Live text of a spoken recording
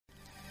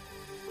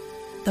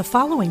The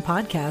following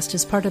podcast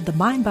is part of the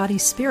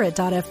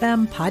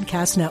MindBodySpirit.fm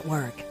podcast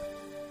network.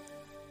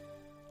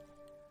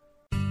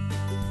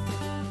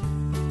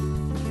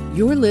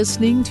 You're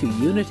listening to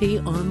Unity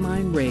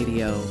Online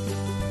Radio,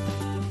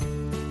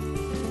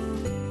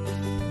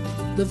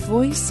 the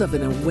voice of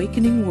an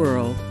awakening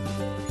world.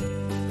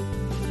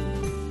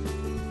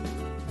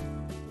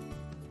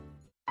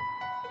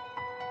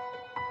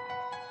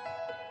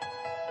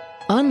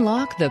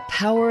 Unlock the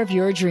power of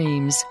your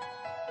dreams.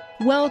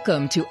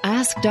 Welcome to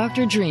Ask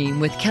Dr. Dream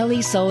with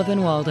Kelly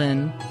Sullivan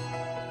Walden.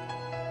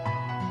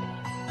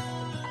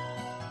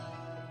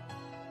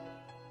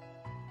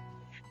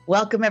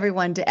 Welcome,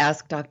 everyone, to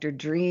Ask Dr.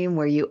 Dream,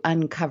 where you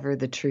uncover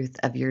the truth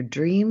of your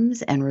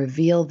dreams and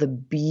reveal the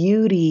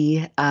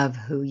beauty of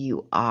who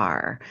you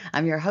are.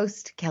 I'm your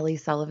host, Kelly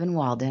Sullivan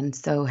Walden.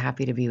 So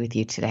happy to be with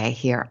you today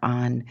here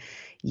on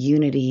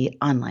Unity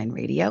Online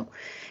Radio.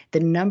 The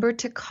number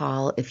to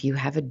call if you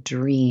have a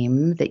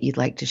dream that you'd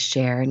like to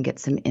share and get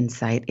some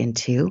insight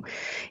into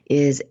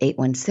is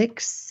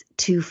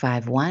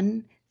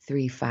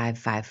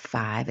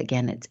 816-251-3555.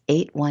 Again, it's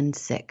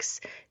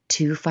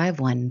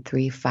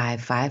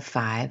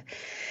 816-251-3555.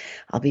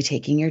 I'll be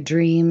taking your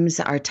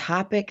dreams. Our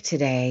topic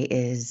today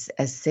is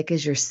As Sick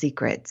as Your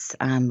Secrets.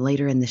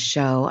 Later in the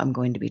show, I'm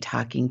going to be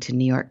talking to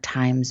New York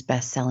Times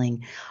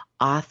bestselling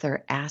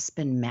author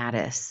Aspen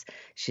Mattis.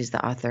 She's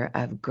the author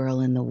of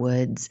Girl in the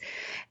Woods.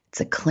 It's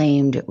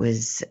acclaimed. It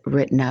was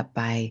written up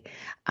by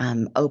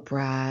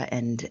Oprah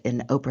and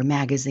in Oprah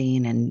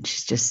magazine. And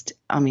she's just,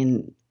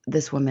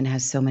 this woman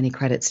has so many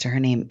credits to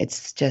her name.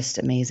 It's just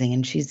amazing.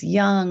 And she's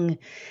young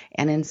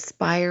and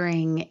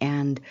inspiring.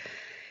 And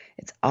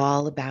it's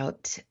all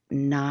about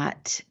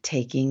not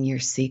taking your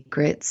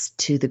secrets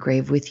to the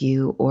grave with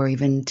you or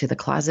even to the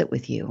closet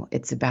with you.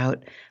 It's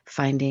about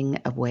finding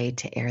a way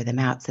to air them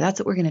out. So that's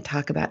what we're going to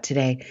talk about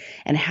today.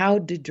 And how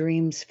do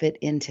dreams fit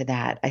into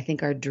that? I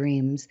think our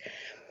dreams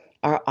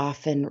are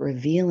often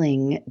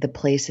revealing the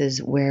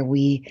places where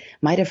we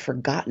might have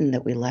forgotten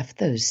that we left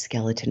those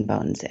skeleton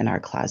bones in our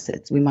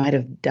closets. We might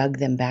have dug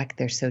them back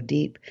there so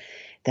deep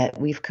that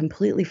we've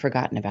completely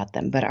forgotten about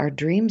them, but our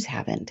dreams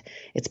haven't.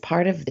 It's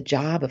part of the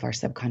job of our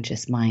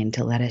subconscious mind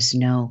to let us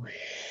know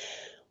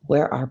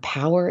where our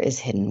power is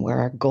hidden, where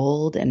our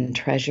gold and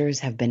treasures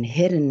have been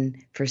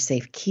hidden for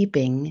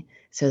safekeeping,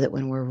 so that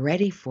when we're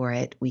ready for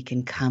it, we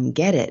can come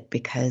get it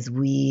because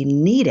we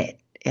need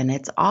it and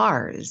it's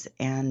ours.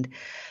 And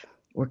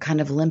we're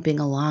kind of limping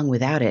along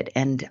without it.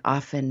 And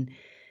often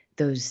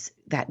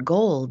that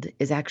gold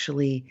is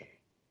actually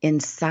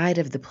inside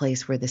of the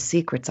place where the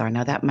secrets are.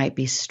 Now, that might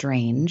be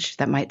strange.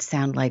 That might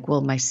sound like, well,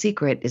 my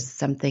secret is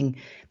something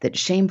that's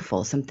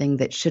shameful, something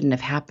that shouldn't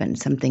have happened,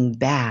 something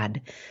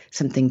bad,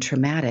 something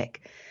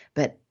traumatic.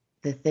 But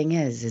the thing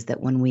is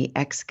that when we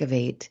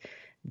excavate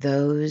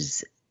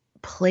those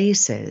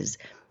places,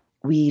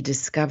 we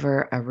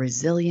discover a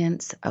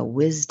resilience, a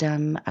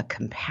wisdom, a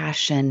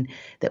compassion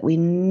that we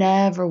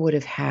never would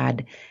have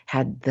had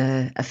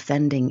the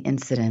offending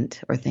incident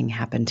or thing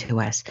happen to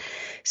us.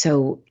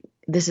 So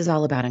this is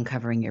all about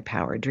uncovering your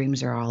power.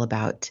 Dreams are all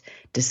about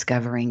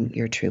discovering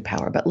your true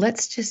power. But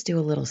let's just do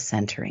a little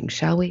centering,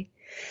 shall we?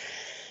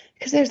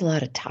 Because there's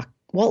lots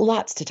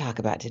to talk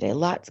about today.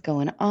 Lots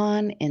going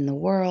on in the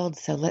world.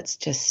 So let's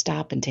just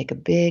stop and take a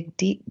big,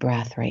 deep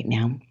breath right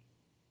now.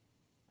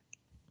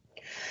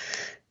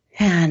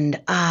 And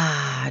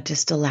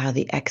just allow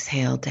the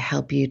exhale to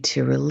help you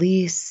to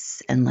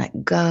release and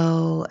let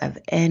go of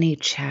any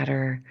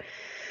chatter,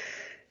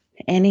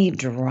 any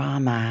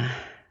drama,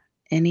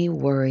 any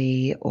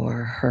worry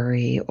or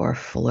hurry or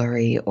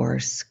flurry or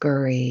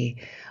scurry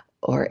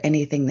or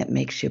anything that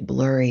makes you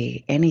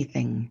blurry,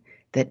 anything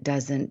that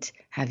doesn't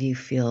have you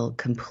feel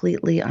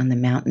completely on the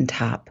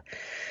mountaintop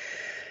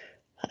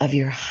of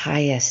your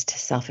highest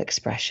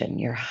self-expression,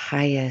 your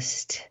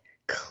highest,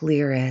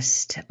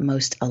 clearest,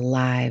 most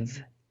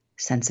alive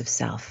sense of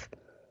self.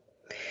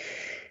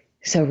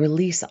 So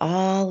release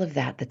all of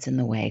that that's in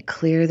the way,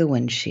 clear the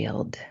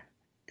windshield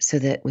so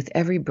that with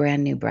every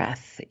brand new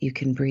breath, you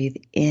can breathe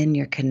in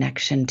your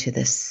connection to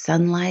the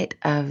sunlight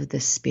of the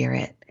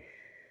spirit.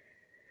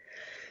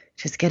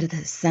 Just get the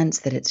sense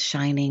that it's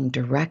shining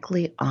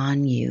directly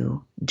on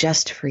you,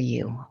 just for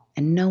you,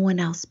 and no one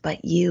else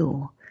but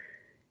you.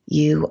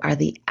 You are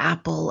the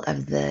apple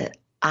of the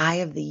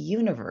eye of the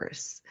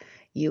universe.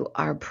 You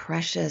are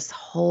precious,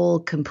 whole,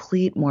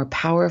 complete, more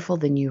powerful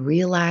than you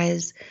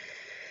realize.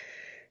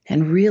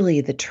 And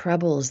really, the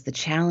troubles, the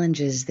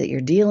challenges that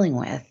you're dealing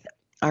with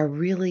are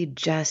really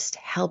just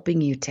helping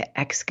you to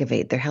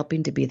excavate. They're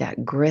helping to be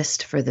that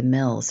grist for the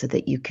mill so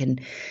that you can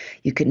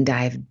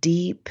dive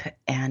deep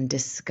and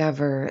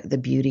discover the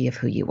beauty of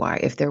who you are.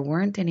 If there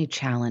weren't any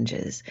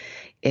challenges,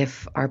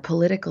 if our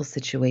political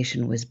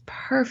situation was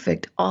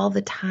perfect all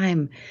the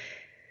time,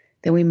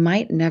 then we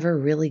might never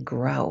really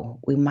grow.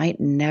 We might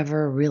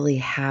never really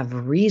have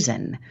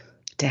reason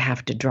to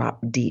have to drop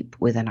deep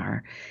within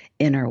our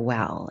inner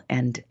well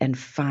and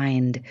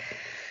find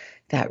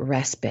that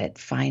respite,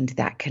 find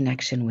that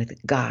connection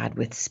with God,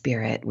 with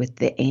spirit, with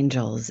the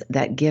angels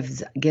that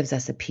gives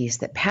us a peace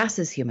that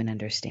passes human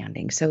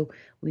understanding. So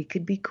we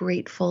could be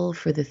grateful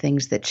for the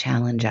things that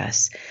challenge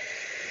us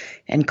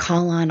and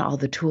call on all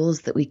the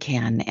tools that we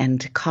can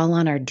and call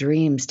on our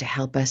dreams to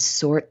help us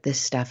sort this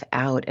stuff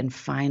out and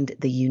find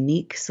the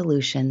unique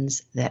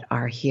solutions that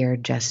are here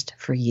just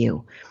for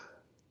you.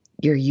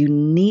 Your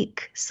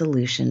unique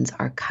solutions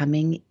are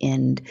coming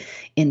in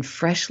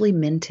freshly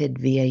minted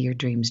via your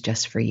dreams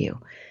just for you,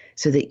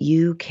 so that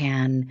you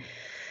can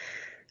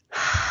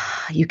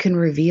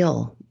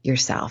reveal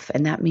yourself,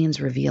 and that means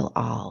reveal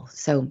all.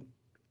 So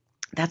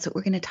that's what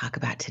we're going to talk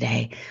about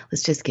today.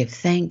 Let's just give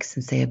thanks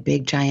and say a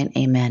big giant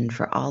amen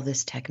for all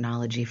this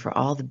technology, for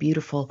all the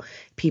beautiful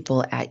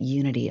people at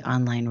Unity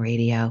Online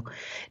Radio,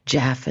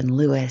 Jeff and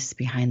Lewis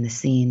behind the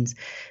scenes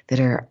that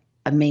are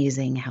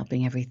amazing,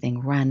 helping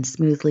everything run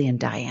smoothly, and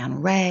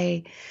Diane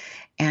Ray,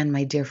 and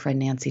my dear friend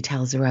Nancy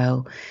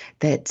Talzero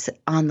that's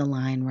on the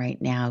line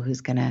right now, who's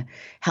going to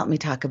help me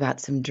talk about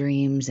some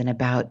dreams and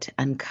about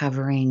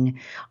uncovering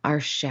our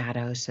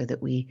shadow so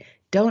that we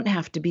don't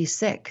have to be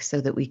sick,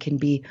 so that we can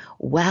be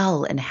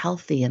well and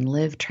healthy and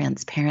live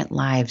transparent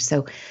lives.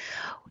 So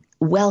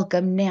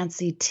welcome,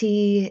 Nancy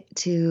T,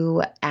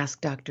 to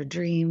Ask Dr.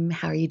 Dream.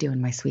 How are you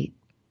doing, my sweet?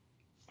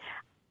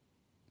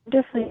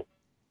 Definitely.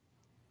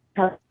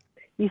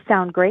 You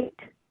sound great.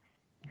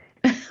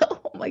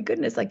 Oh my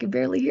goodness, I can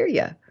barely hear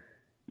you.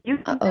 You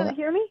can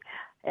hear me?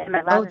 Am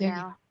I louder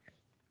now?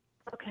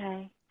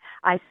 Okay.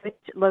 I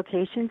switched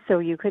locations so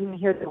you couldn't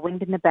hear the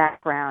wind in the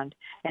background,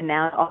 and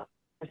now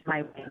there's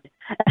my wind.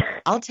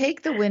 I'll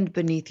take the wind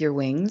beneath your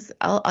wings.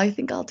 I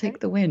think I'll take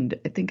the wind.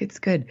 I think it's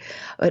good.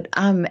 But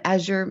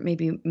as you're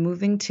maybe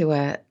moving to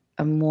a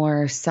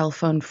more cell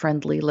phone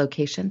friendly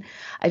location,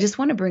 I just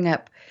want to bring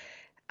up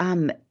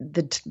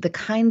the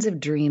kinds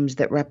of dreams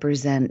that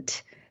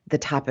represent the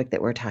topic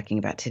that we're talking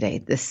about today,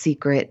 the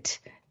secret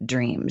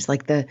dreams.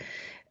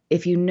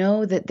 If you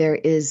know that there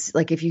is,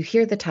 if you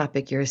hear the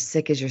topic, you're as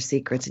sick as your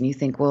secrets, and you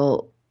think,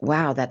 well,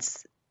 wow,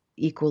 that's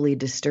equally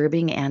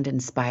disturbing and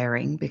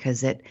inspiring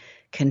because it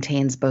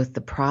contains both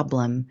the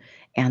problem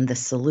and the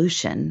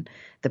solution.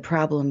 The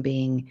problem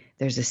being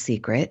there's a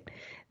secret.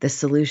 The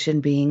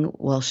solution being,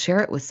 well, share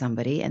it with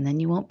somebody and then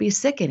you won't be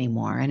sick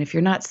anymore. And if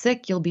you're not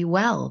sick, you'll be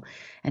well.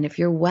 And if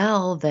you're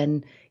well,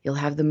 then you'll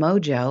have the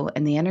mojo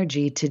and the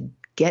energy to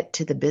get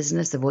to the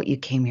business of what you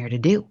came here to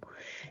do.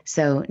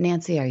 So,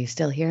 Nancy, are you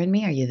still hearing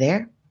me? Are you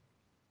there?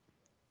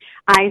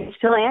 I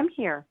still am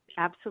here.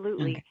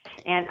 Absolutely.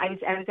 Okay. And I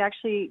was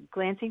actually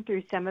glancing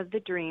through some of the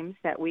dreams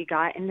that we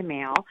got in the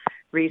mail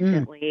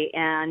recently,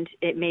 and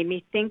it made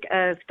me think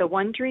of the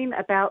one dream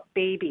about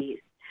babies.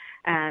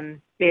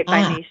 If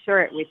I may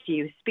share it with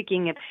you,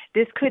 speaking of,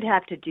 this could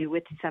have to do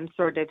with some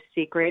sort of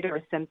secret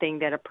or something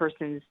that a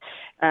person's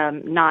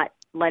not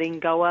letting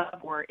go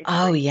of.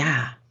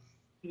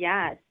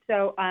 Yeah.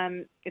 So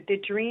the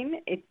dream,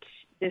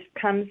 this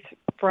comes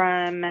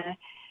from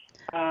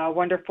a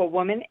wonderful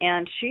woman,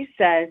 and she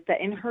says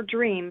that in her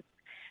dream,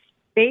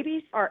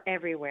 babies are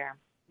everywhere.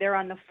 They're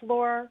on the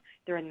floor,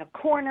 they're in the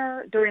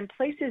corner, they're in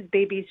places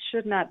babies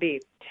should not be.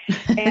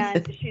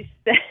 And she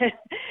said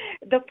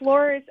the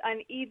floor is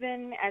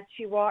uneven as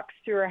she walks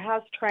through her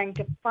house trying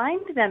to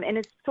find them. And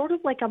it's sort of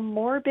like a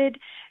morbid,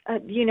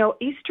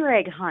 Easter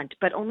egg hunt,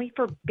 but only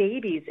for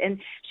babies. And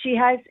she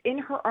has in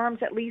her arms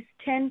at least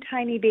 10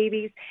 tiny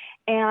babies,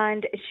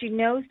 and she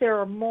knows there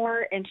are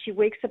more, and she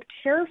wakes up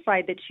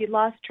terrified that she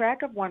lost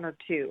track of one or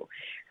two.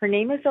 Her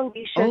name is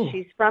Alicia. Oh.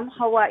 She's from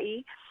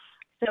Hawaii.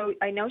 So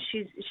I know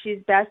she's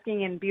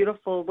basking in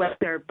beautiful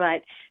weather,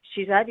 but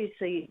she's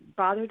obviously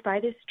bothered by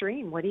this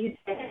dream. What do you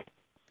think?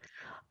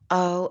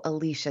 Oh,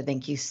 Alicia,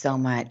 thank you so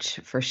much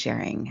for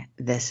sharing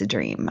this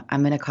dream.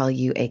 I'm going to call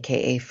you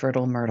AKA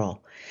Fertile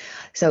Myrtle.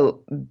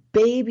 So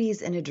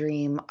babies in a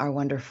dream are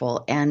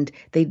wonderful, and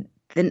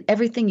then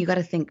everything you got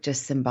to think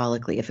just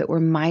symbolically. If it were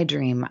my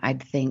dream,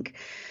 I'd think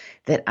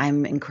that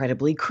I'm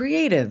incredibly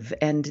creative,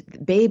 and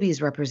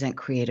babies represent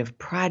creative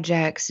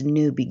projects,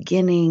 new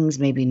beginnings,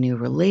 maybe new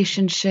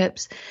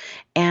relationships.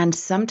 And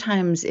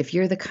sometimes if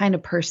you're the kind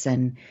of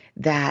person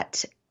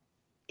that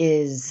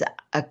is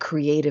a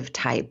creative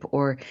type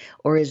or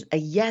is a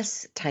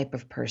yes type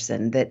of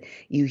person that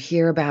you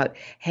hear about,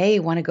 hey,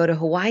 want to go to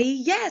Hawaii?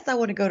 Yes, I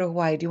want to go to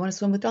Hawaii. Do you want to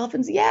swim with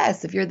dolphins?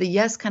 Yes. If you're the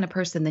yes kind of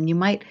person, then you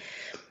might,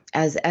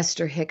 as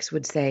Esther Hicks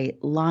would say,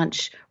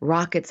 launch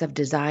rockets of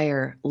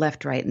desire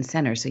left, right, and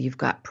center. So you've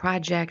got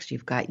projects,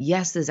 you've got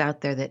yeses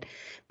out there that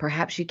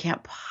perhaps you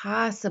can't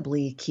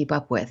possibly keep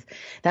up with.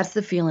 That's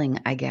the feeling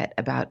I get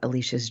about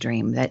Alicia's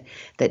dream, that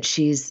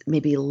she's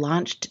maybe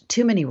launched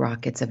too many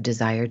rockets of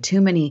desire,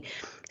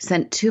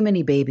 sent too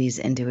many babies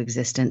into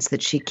existence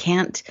that she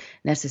can't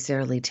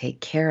necessarily take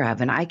care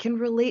of. And I can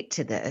relate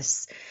to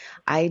this.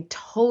 I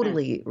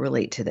totally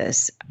relate to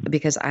this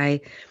because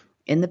I,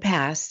 in the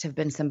past, have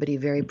been somebody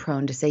very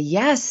prone to say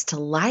yes to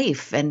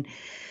life and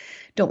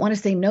don't want to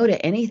say no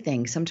to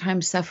anything,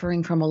 sometimes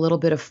suffering from a little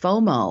bit of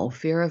FOMO,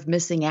 fear of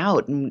missing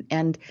out.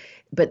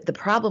 But the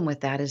problem with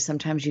that is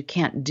sometimes you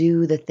can't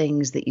do the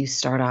things that you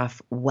start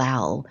off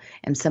well.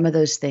 And some of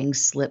those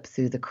things slip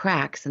through the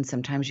cracks. And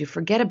sometimes you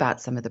forget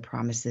about some of the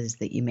promises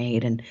that you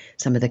made and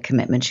some of the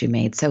commitments you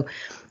made. So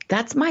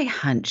that's my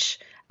hunch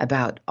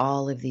about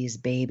all of these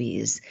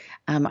babies.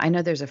 I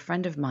know there's a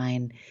friend of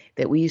mine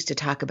that we used to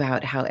talk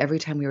about how every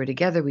time we were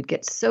together, we'd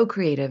get so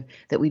creative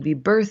that we'd be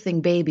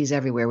birthing babies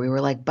everywhere. We were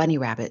like bunny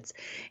rabbits.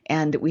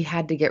 And we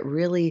had to get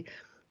really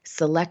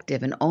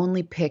selective and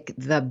only pick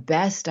the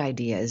best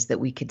ideas that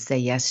we could say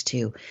yes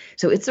to.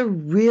 So it's a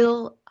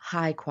real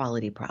high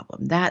quality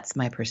problem. That's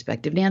my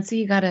perspective. Nancy,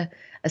 you got a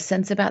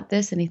sense about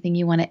this? Anything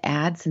you want to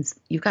add, since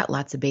you've got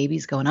lots of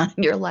babies going on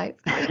in your life?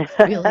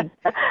 Feeling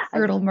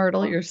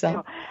myrtle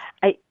yourself.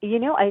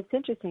 It's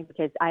interesting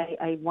because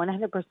I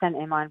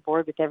 100% am on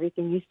board with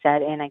everything you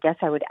said. And I guess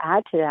I would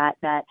add to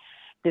that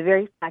the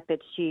very fact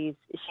that she's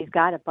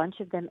got a bunch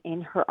of them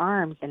in her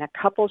arms and a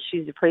couple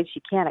she's afraid she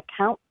can't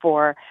account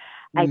for,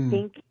 I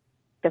think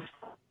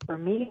for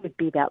me would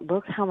be that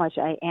look how much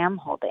I am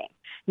holding.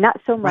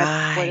 Not so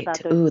much what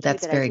about those. Ooh,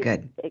 that's very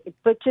good.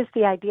 But just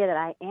the idea that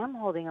I am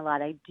holding a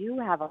lot. I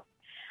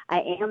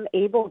am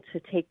able to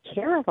take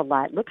care of a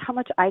lot. Look how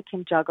much I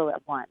can juggle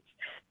at once.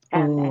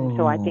 And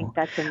so I think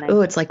that's a nice.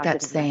 Oh, it's like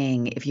that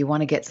saying, if you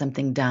want to get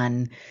something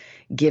done,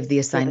 give the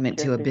assignment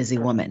to a busy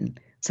woman,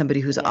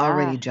 somebody who's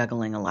already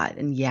juggling a lot.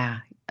 And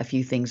a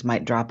few things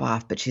might drop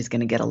off, but she's going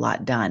to get a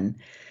lot done.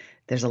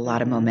 There's a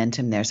lot of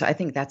momentum there. So I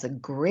think that's a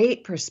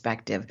great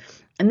perspective.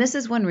 And this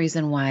is one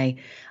reason why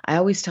I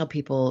always tell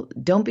people,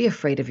 don't be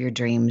afraid of your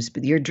dreams.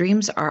 But your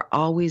dreams are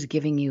always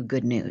giving you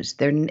good news.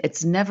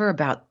 It's never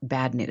about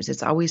bad news.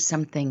 It's always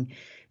something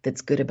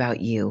that's good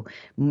about you,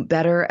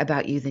 better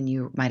about you than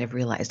you might have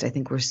realized. I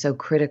think we're so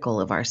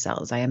critical of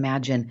ourselves. I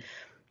imagine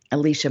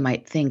Alicia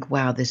might think,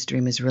 wow, this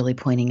dream is really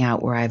pointing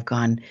out where I've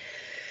gone,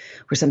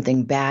 where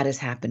something bad is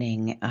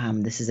happening.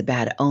 This is a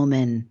bad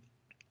omen.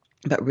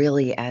 But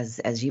really,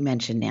 as you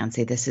mentioned,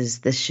 Nancy,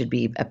 this should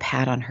be a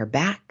pat on her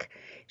back.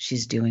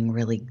 She's doing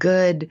really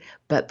good,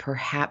 but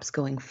perhaps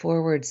going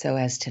forward so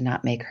as to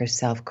not make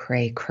herself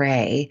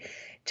cray,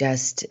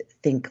 just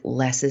think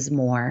less is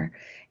more.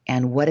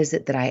 And what is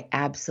it that I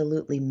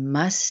absolutely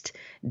must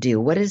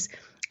do?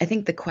 I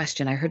think the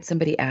question, I heard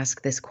somebody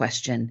ask this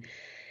question,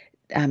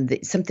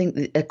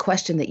 a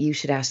question that you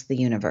should ask the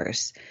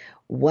universe.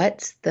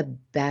 What's the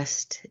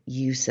best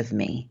use of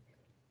me?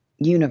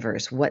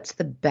 Universe, what's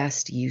the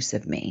best use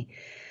of me?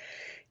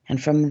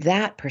 And from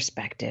that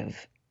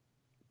perspective,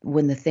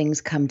 when the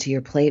things come to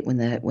your plate, when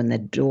the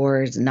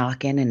doors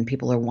knock in and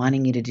people are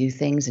wanting you to do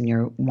things and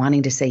you're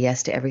wanting to say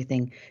yes to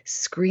everything,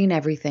 screen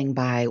everything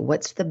by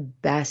what's the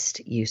best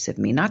use of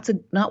me? Not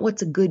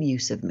what's a good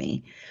use of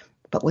me,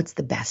 but what's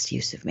the best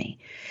use of me?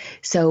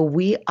 So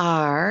we're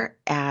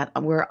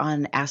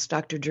on Ask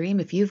Dr. Dream.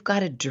 If you've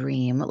got a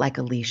dream like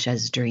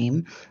Alicia's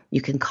dream,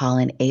 you can call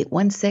in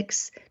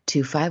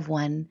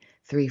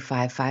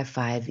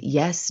 816-251-3555.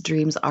 Yes,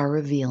 dreams are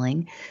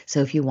revealing. So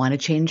if you want to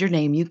change your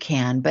name, you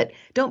can, but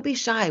don't be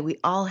shy. We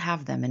all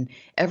have them, and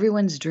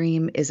everyone's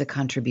dream is a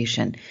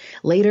contribution.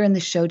 Later in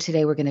the show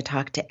today, we're going to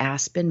talk to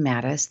Aspen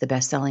Mattis, the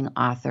best-selling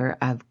author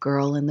of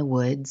Girl in the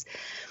Woods.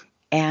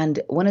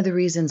 And one of the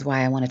reasons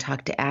why I want to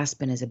talk to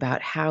Aspen is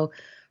about how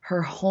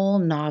her whole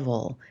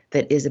novel,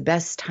 that is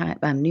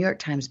a New York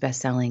Times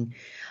bestselling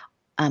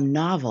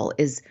novel,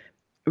 is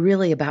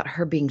really about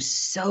her being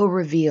so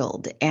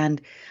revealed.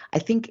 And I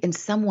think in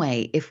some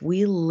way, if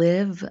we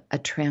live a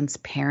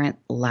transparent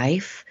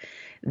life,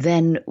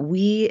 then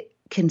we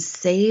can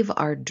save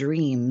our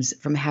dreams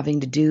from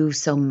having to do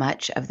so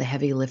much of the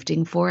heavy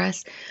lifting for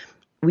us.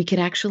 We can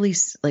actually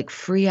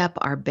free up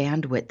our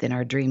bandwidth in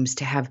our dreams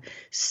to have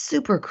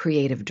super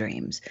creative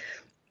dreams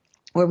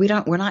where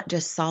we're not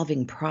just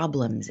solving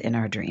problems in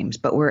our dreams,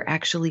 but we're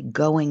actually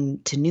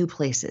going to new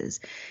places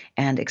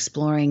and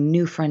exploring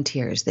new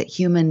frontiers that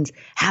humans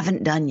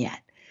haven't done yet.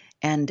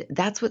 And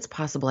that's what's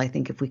possible, I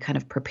think, if we kind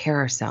of prepare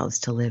ourselves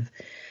to live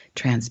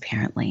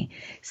transparently.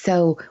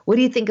 So what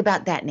do you think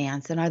about that,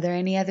 Nancy? And are there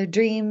any other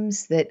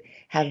dreams that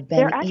have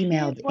been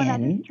emailed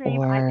in?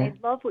 I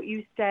love what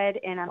you said,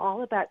 and I'm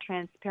all about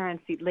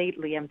transparency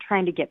lately. I'm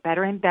trying to get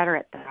better and better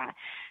at that.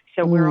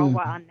 So we're all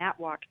on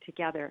that walk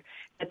together.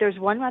 But there's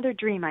one other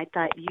dream I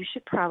thought you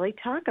should probably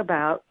talk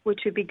about, which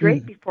would be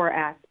great before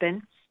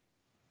Aspen.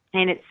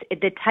 And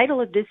the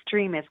title of this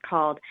dream is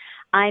called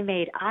I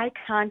Made Eye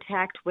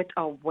Contact with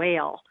a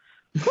Whale.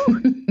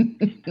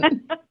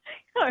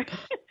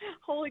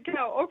 Holy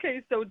cow.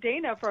 Okay, so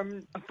Dana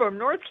from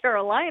North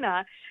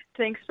Carolina,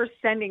 thanks for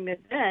sending this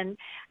in.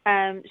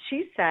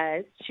 She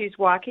says she's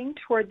walking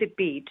toward the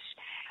beach,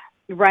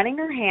 running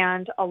her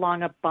hand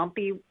along a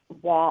bumpy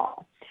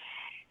wall.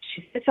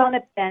 She sits on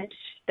a bench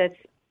that's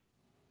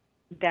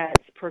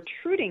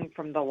protruding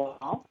from the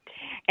wall,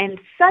 and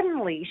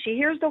suddenly she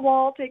hears the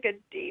wall take a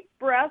deep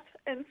breath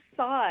and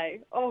sigh.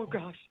 Oh,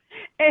 gosh.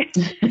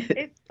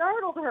 It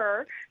startled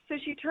her, so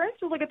she turns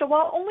to look at the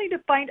wall only to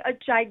find a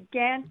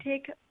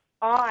gigantic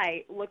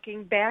eye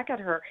looking back at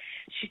her.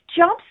 She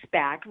jumps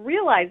back,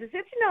 realizes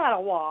it's not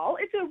a wall,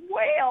 it's a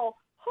whale.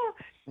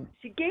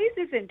 She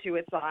gazes into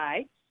its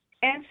eye,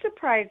 and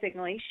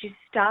surprisingly, she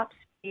stops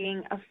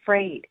being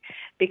afraid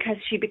because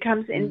she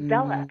becomes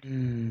enveloped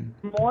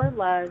more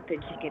love than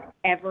she could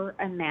ever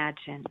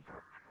imagine.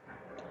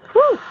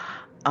 Whew.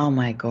 Oh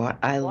my God.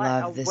 I What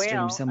love a this whale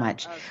dream so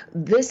much. of-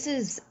 This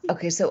is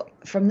okay. So,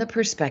 from the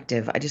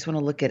perspective, I just want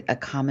to look at a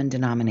common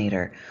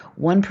denominator.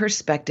 One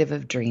perspective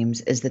of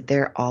dreams is that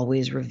they're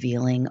always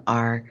revealing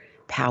our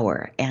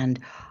power and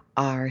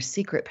our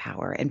secret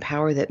power and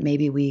power that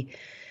maybe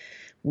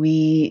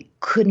we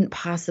couldn't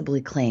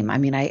possibly claim. I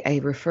mean, I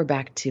refer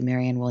back to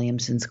Marianne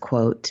Williamson's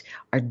quote,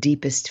 our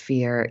deepest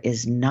fear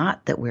is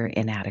not that we're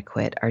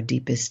inadequate. Our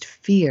deepest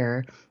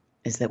fear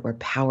is that we're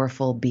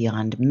powerful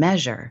beyond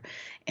measure.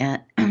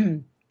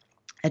 And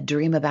a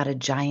dream about a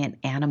giant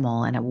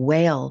animal and a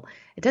whale,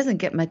 it doesn't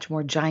get much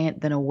more giant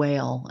than a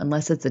whale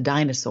unless it's a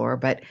dinosaur,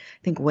 but I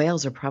think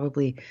whales are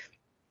probably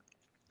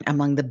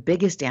among the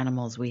biggest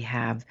animals we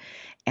have,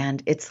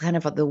 and it's kind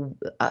of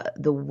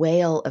the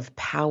whale of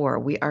power.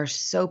 We are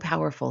so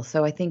powerful.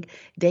 So I think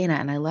Dana,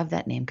 and I love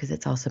that name because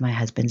it's also my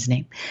husband's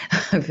name.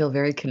 I feel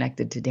very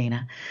connected to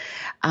Dana.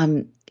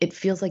 It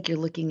feels like you're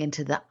looking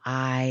into the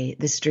eye.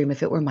 This dream,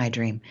 if it were my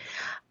dream,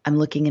 I'm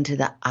looking into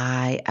the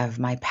eye of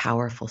my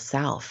powerful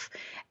self,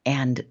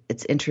 and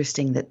it's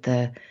interesting that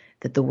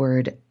the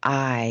word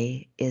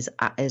 "I" is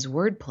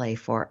wordplay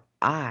for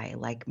I,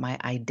 like my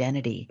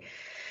identity.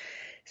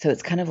 So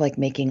it's kind of like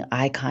making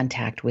eye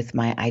contact with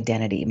my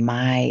identity,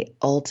 my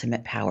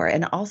ultimate power.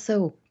 And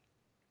also,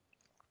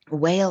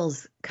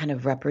 whales kind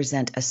of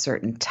represent a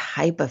certain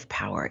type of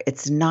power.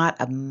 It's not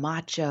a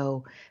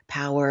macho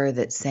power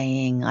that's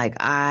saying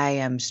like, I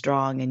am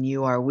strong and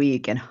you are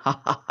weak and ha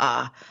ha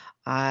ha,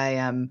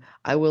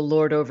 I will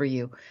lord over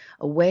you.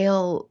 A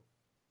whale,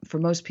 for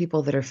most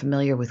people that are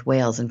familiar with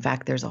whales, in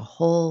fact, there's a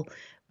whole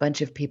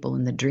bunch of people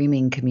in the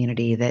dreaming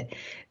community that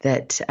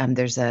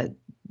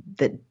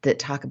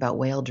talk about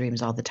whale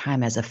dreams all the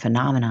time as a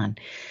phenomenon.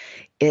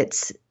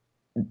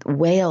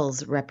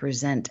 Whales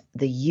represent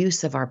the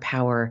use of our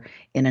power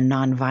in a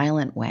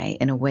nonviolent way,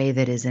 in a way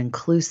that is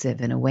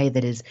inclusive, in a way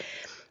that is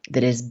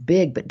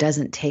big but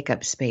doesn't take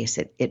up space.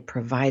 It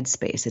provides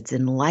space. It's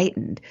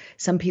enlightened.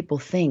 Some people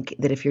think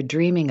that if you're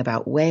dreaming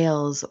about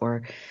whales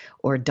or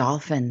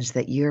dolphins,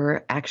 that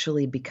you're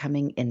actually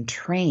becoming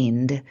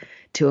entrained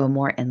to a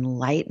more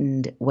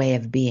enlightened way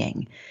of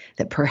being.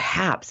 That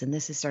perhaps, and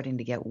this is starting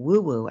to get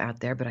woo-woo out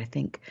there, but I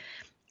think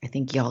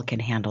y'all can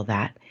handle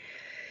that.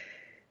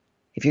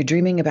 If you're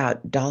dreaming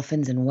about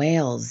dolphins and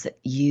whales,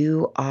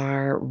 you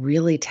are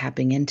really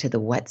tapping into the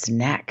what's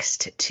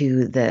next,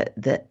 to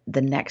the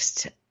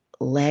next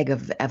leg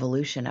of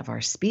evolution of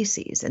our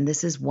species. And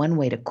this is one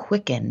way to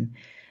quicken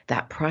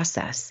that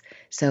process.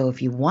 So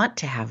if you want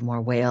to have more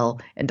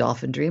whale and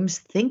dolphin dreams,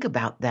 think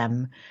about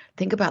them.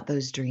 Think about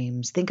those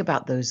dreams. Think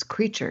about those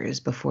creatures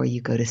before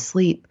you go to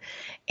sleep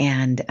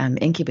and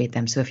incubate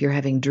them. So if you're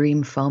having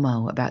dream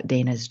FOMO about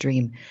Dana's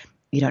dream,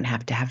 you don't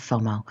have to have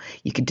FOMO.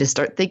 You can just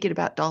start thinking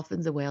about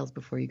dolphins and whales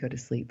before you go to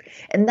sleep.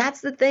 And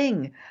that's the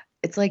thing.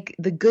 It's like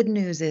the good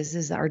news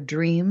is our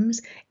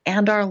dreams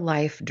and our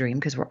life dream,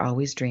 because we're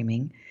always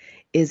dreaming,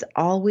 is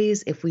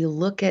always, if we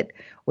look at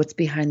what's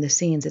behind the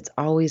scenes, it's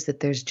always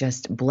that there's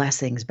just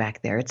blessings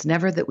back there. It's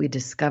never that we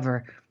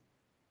discover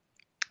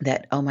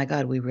that, oh my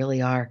God, we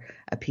really are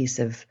a piece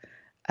of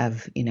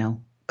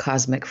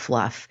cosmic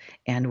fluff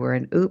and we're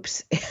an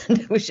oops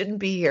and we shouldn't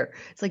be here.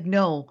 It's like,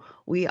 no,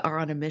 we are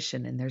on a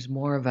mission and there's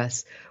more of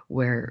us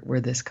where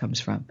this comes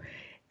from.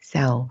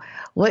 So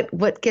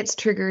what gets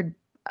triggered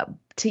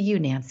to you,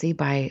 Nancy,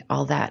 by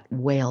all that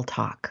whale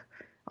talk,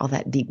 all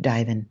that deep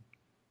diving?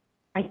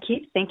 I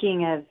keep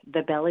thinking of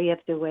the belly of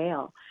the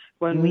whale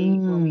when we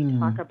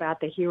talk about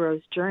the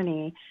hero's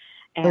journey.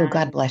 And,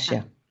 God bless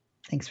you.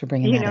 Thanks for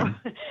bringing that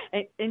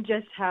in. And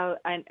just how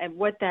and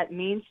what that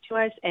means to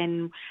us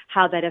and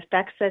how that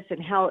affects us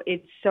and how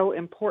it's so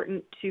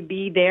important to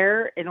be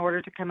there in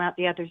order to come out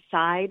the other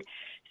side.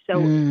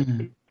 So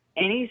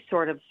any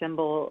sort of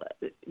symbol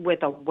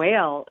with a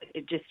whale,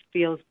 it just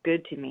feels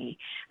good to me.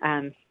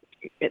 That's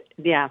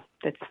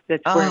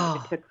where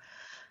it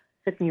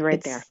took me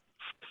right there.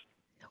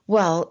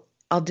 Well,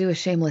 I'll do a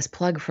shameless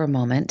plug for a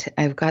moment.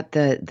 I've got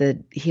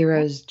the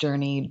Hero's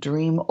Journey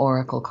Dream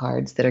Oracle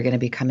cards that are going to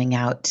be coming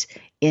out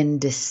in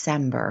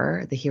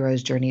December, the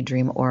Hero's Journey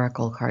Dream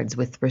Oracle cards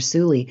with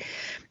Rasuli.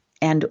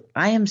 And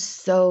I am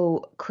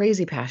so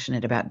crazy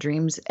passionate about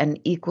dreams and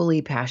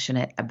equally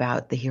passionate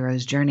about the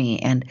Hero's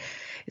Journey. And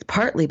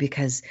partly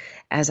because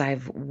as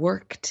I've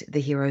worked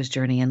the Hero's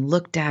Journey and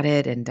looked at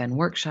it and done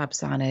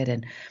workshops on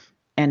it,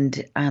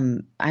 and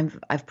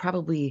I've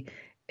probably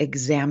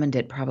examined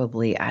it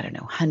I don't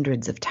know,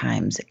 hundreds of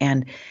times.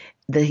 And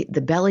the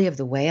belly of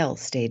the whale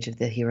stage of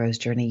the Hero's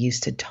Journey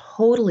used to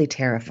totally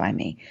terrify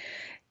me.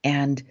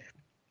 And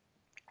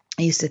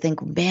I used to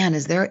think, man,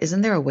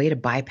 isn't there a way to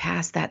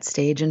bypass that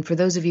stage? And for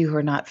those of you who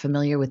are not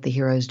familiar with the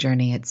hero's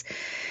journey,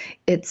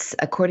 it's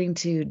according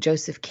to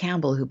Joseph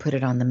Campbell, who put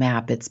it on the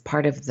map. It's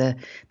part of the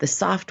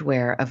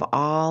software of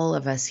all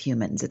of us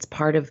humans. It's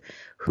part of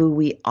who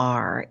we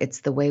are.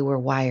 It's the way we're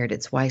wired.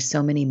 It's why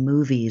so many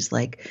movies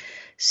like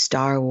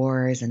Star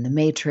Wars and The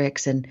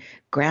Matrix and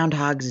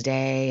Groundhog's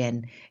Day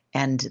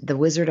and The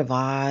Wizard of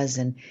Oz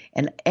and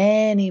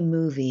any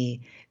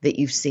movie that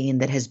you've seen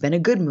that has been a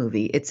good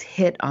movie, it's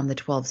hit on the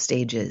 12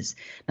 stages,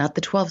 not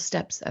the 12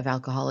 steps of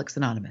Alcoholics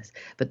Anonymous,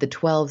 but the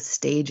 12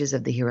 stages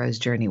of the hero's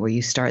journey, where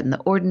you start in the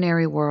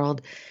ordinary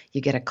world,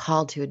 you get a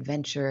call to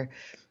adventure,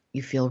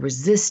 you feel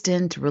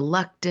resistant,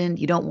 reluctant,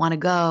 you don't want to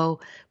go,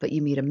 but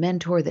you meet a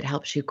mentor that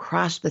helps you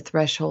cross the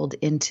threshold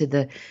into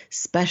the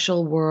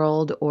special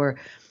world, or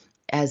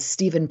as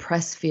Stephen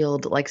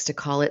Pressfield likes to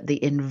call it,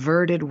 the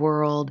inverted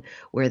world,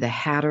 where the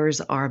Hatters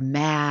are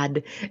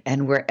mad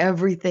and where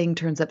everything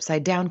turns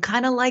upside down,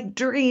 kind of like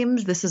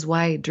dreams. This is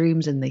why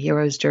dreams and the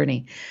hero's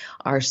journey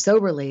are so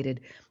related.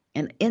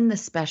 And in the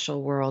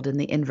special world, in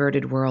the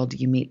inverted world,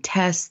 you meet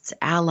tests,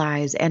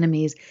 allies,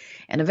 enemies,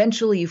 and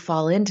eventually you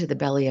fall into the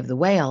belly of the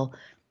whale.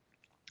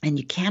 And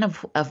you can't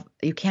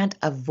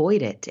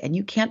avoid it, and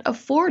you can't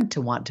afford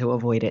to want to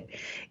avoid it.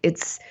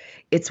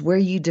 It's where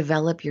you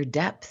develop your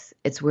depth.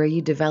 It's where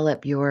you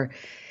develop your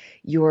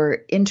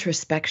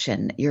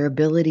introspection, your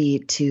ability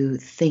to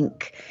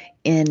think,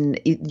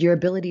 your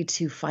ability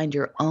to find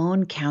your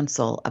own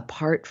counsel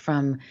apart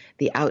from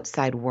the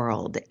outside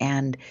world.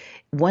 And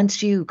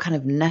once you kind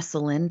of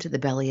nestle into the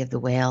belly of the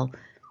whale,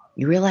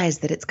 you realize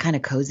that it's kind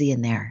of cozy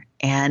in there.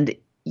 And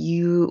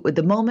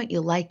the moment you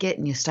like it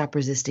and you stop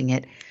resisting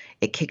it,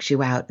 it kicks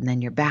you out, and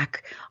then you're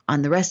back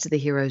on the rest of the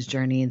hero's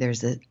journey.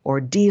 There's an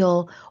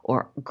ordeal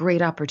or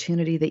great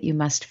opportunity that you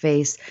must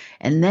face,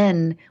 and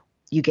then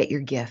you get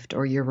your gift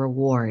or your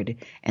reward.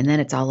 And then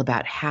it's all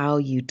about how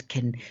you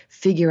can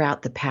figure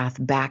out the path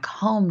back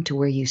home to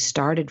where you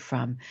started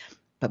from.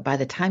 But by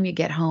the time you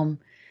get home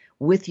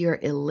with your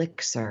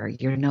elixir,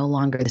 you're no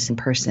longer the same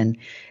person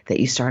that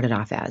you started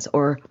off as.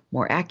 Or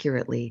more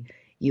accurately,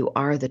 you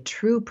are the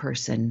true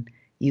person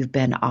you've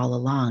been all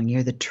along.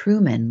 You're the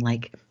Truman,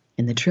 like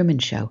in the Truman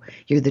Show.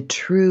 You're the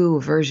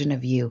true version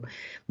of you,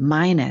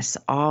 minus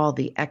all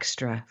the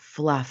extra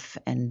fluff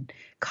and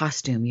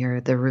costume.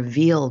 You're the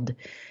revealed,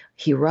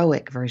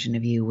 heroic version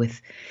of you with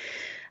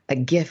a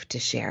gift to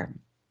share.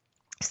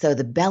 So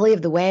the belly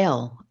of the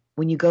whale,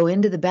 when you go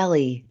into the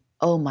belly,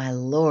 oh my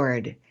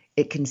Lord,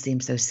 it can seem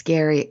so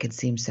scary. It can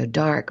seem so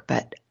dark,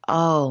 but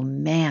oh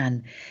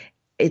man,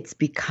 it's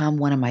become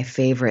one of my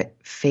favorite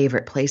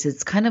places.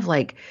 It's kind of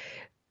like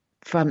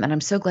and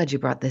I'm so glad you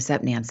brought this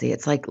up, Nancy.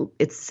 It's like,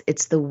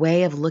 it's the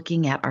way of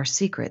looking at our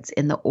secrets.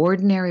 In the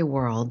ordinary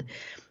world,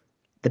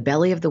 the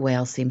belly of the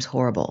whale seems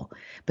horrible,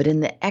 but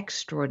in the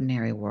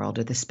extraordinary world,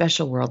 or the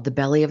special world, the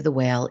belly of the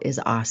whale is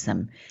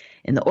awesome.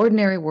 In the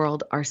ordinary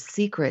world, our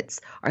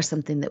secrets are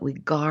something that we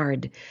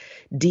guard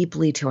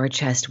deeply to our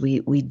chest.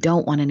 We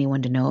don't want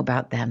anyone to know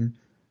about them.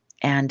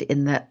 And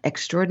in the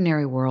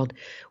extraordinary world,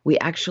 we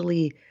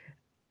actually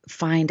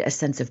find a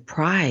sense of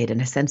pride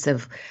and a sense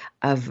of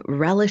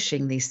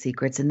relishing these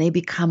secrets, and they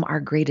become our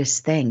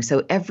greatest thing.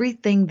 So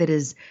everything that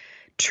is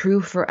true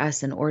for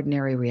us in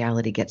ordinary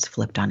reality gets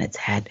flipped on its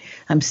head.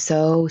 I'm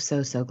so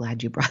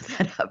glad you brought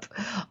that up.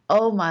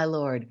 Oh my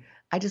Lord,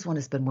 I just want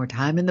to spend more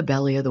time in the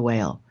belly of the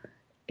whale.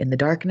 In the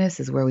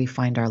darkness is where we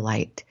find our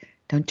light.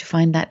 Don't you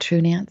find that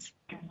true, Nance?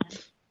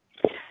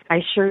 I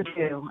sure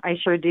do.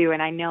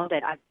 And I know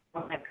that I've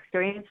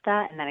experienced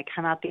that, and then I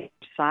come out the other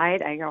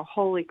side, I go,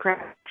 holy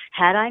crap.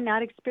 Had I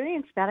not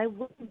experienced that, I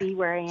wouldn't be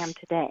where I am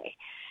today.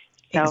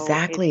 So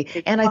exactly.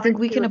 And I think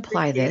we can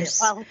apply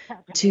this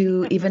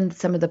to even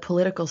some of the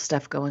political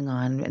stuff going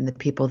on, and the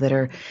people that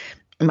are,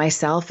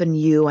 myself and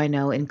you, I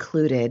know,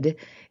 included.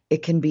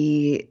 It can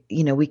be,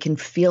 we can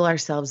feel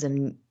ourselves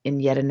in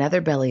yet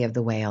another belly of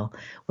the whale,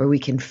 where we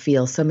can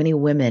feel so many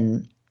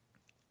women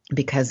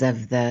because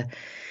of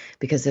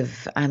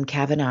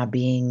Kavanaugh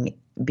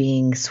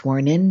being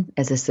sworn in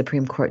as a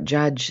Supreme Court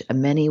judge.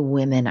 Many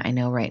women I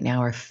know right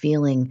now are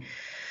feeling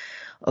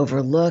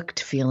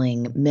overlooked,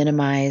 feeling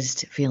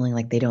minimized, feeling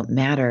like they don't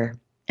matter.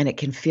 And it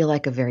can feel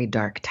like a very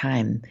dark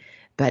time.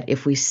 But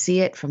if we see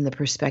it from the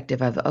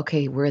perspective of,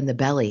 okay, we're in the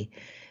belly,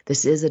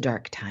 this is a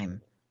dark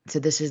time. So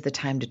this is the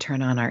time to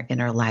turn on our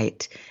inner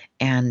light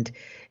and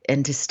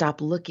to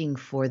stop looking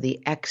for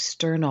the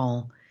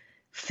external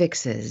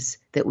fixes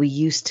that we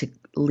used to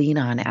lean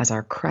on as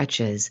our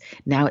crutches.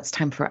 Now it's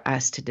time for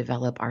us to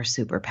develop our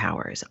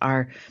superpowers,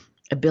 our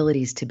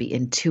abilities to be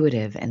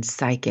intuitive and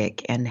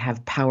psychic and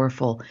have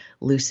powerful,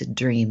 lucid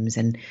dreams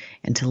and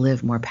to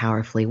live more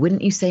powerfully.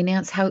 Wouldn't you say,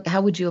 Nance?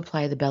 How would you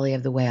apply the belly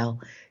of the whale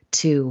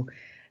to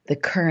the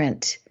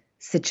current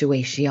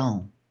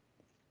situation?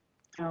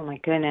 Oh my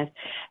goodness,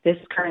 this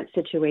current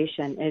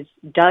situation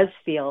does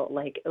feel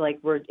like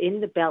we're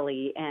in the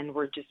belly and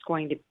we're just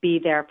going to be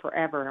there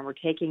forever, and we're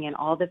taking in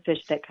all the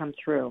fish that come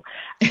through.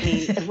 I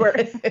mean,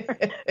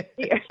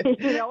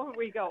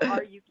 we go,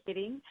 are you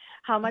kidding?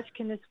 How much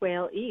can this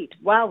whale eat?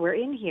 Wow, we're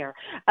in here,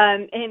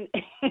 and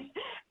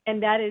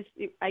that is,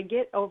 I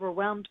get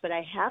overwhelmed, but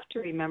I have to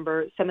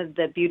remember some of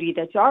the beauty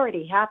that's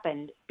already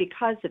happened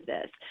because of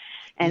this,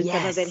 and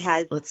some of it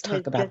has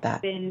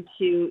been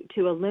to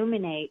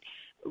illuminate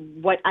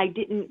what I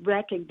didn't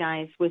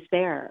recognize was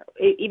there.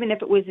 Even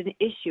if it was an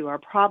issue or a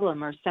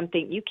problem or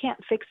something, you can't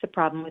fix a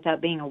problem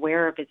without being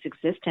aware of its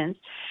existence.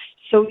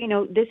 So,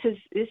 this has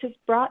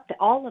brought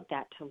all of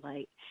that to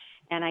light.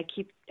 And I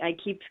keep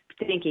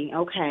thinking,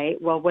 okay,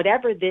 well,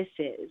 whatever this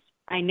is,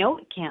 I know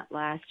it can't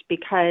last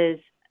because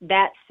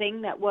that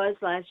thing that was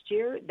last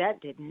year,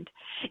 that didn't.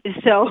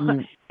 So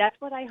that's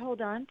what I hold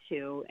on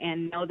to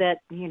and know that,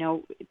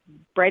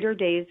 brighter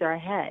days are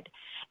ahead.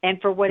 And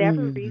for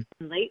whatever reason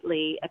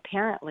lately,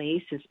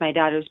 apparently, since my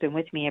daughter's been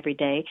with me every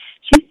day,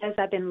 she says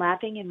I've been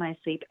laughing in my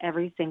sleep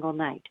every single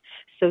night.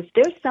 So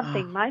there's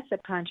something my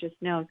subconscious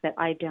knows that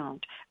I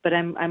don't, but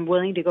I'm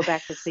willing to go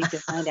back to sleep to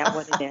find out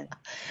what it is.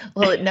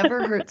 Well, it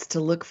never hurts to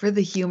look for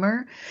the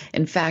humor.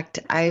 In fact,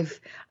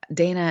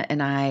 Dana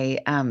and I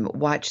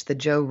watched the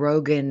Joe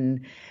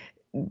Rogan,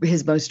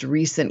 his most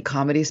recent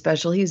comedy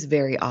special. He's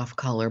very off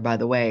color, by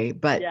the way,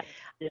 but yeah.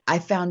 I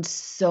found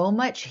so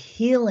much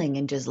healing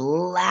in just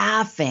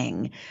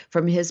laughing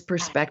from his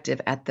perspective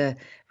at the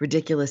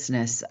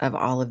ridiculousness of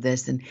all of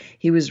this. And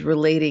he was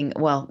relating,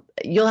 well,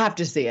 you'll have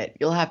to see it.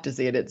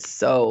 It's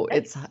so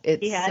funny.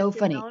 He has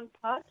his own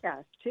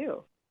podcast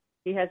too.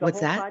 He has a whole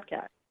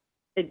podcast.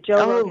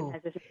 Joe Rogan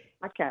has his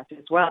podcast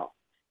as well.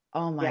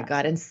 Oh my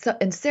God. And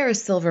Sarah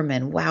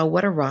Silverman, wow,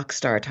 what a rock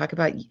star. Talk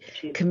about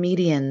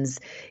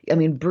comedians. I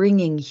mean,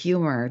 bringing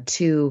humor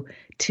to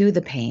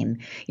the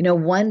pain.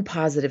 One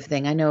positive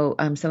thing, I know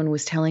someone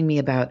was telling me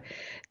about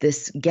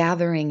this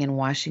gathering in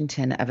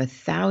Washington of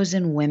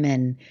 1,000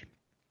 women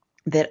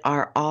that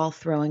are all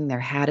throwing their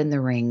hat in the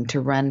ring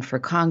to run for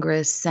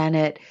Congress,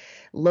 Senate,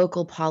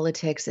 local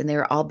politics, and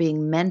they're all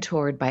being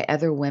mentored by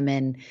other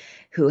women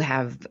who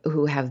have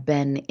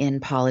been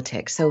in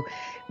politics. So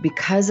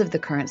because of the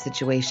current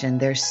situation,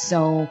 there's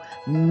so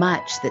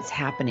much that's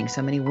happening.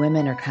 So many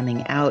women are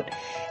coming out,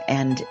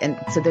 and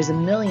so there's a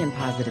million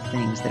positive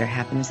things that are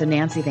happening. So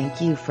Nancy, thank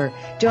you for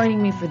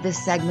joining me for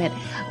this segment.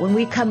 When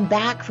we come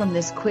back from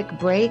this quick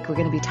break, we're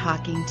going to be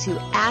talking to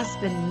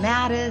Aspen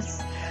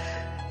Mattis,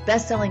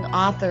 best-selling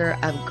author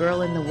of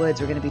Girl in the Woods.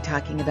 We're going to be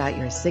talking about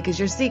You're as Sick as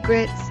Your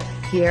Secrets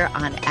here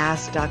on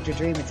Ask Dr.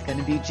 Dream. It's going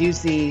to be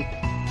juicy.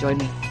 Join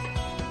me.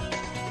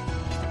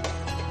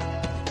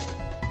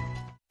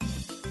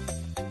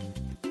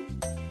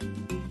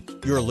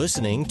 You're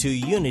listening to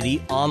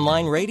Unity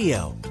Online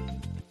Radio,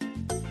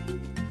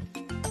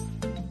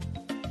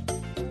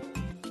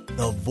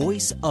 the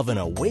voice of an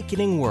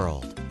awakening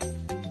world.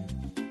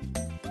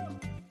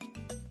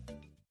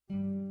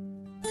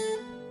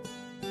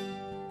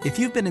 If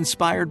you've been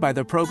inspired by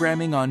the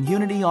programming on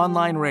Unity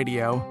Online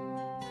Radio,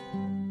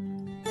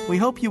 we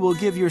hope you will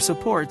give your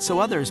support so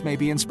others may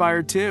be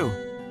inspired too.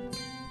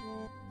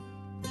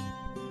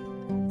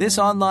 This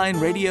online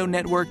radio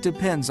network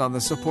depends on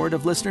the support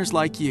of listeners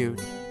like you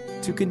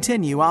to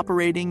continue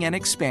operating and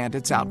expand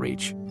its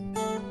outreach.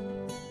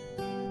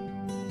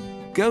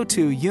 Go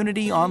to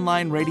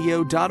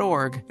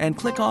unityonlineradio.org and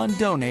click on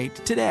Donate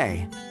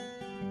today.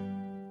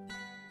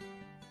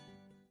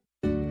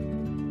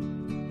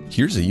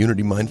 Here's a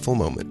Unity Mindful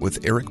Moment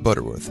with Eric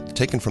Butterworth,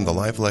 taken from the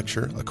live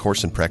lecture, A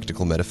Course in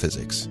Practical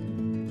Metaphysics.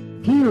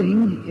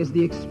 Healing is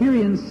the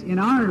experience in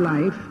our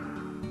life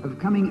of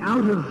coming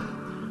out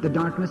of the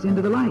darkness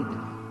into the light,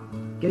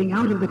 getting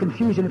out of the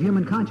confusion of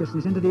human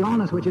consciousness into the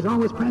allness which is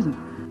always present.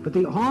 But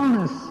the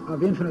allness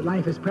of infinite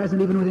life is present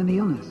even within the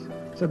illness.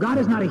 So God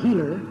is not a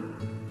healer.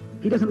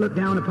 He doesn't look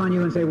down upon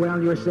you and say,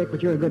 well, you're sick,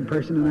 but you're a good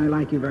person and I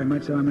like you very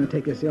much, so I'm going to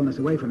take this illness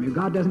away from you.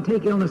 God doesn't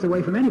take illness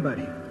away from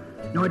anybody,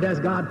 nor does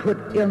God put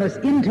illness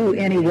into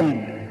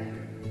anyone,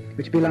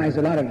 which belies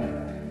a lot of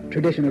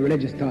traditional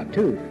religious thought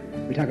too.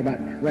 We talk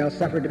about, well,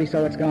 suffered to be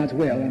so, it's God's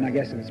will, and I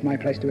guess it's my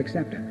place to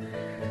accept it.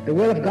 The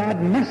will of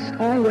God must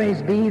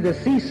always be the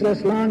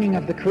ceaseless longing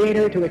of the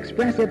Creator to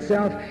express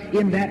itself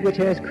in that which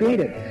has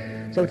created.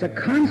 So it's a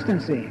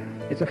constancy,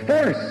 it's a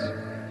force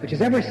which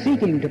is ever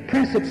seeking to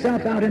press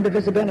itself out into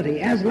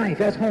visibility as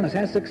life, as wholeness,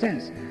 as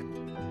success.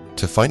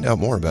 To find out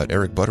more about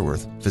Eric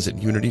Butterworth, visit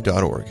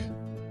unity.org.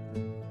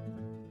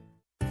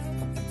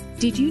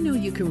 Did you know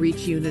you can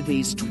reach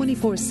Unity's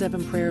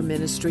 24/7 prayer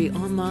ministry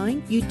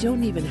online? You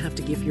don't even have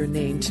to give your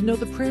name to know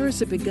the prayers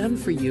have begun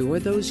for you or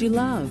those you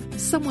love.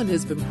 Someone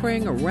has been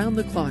praying around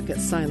the clock at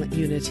Silent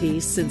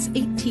Unity since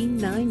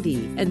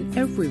 1890, and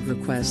every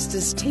request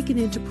is taken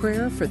into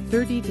prayer for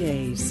 30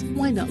 days.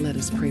 Why not let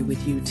us pray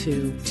with you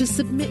too? To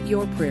submit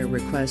your prayer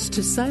request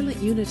to Silent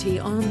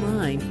Unity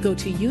online, go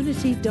to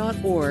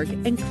unity.org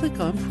and click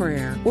on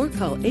prayer, or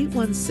call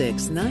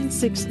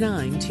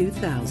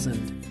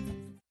 816-969-2000.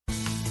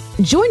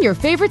 Join your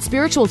favorite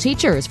spiritual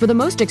teachers for the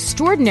most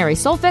extraordinary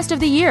Soul Fest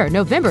of the year,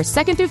 November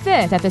 2nd through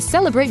 5th at the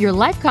Celebrate Your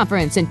Life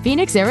Conference in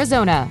Phoenix,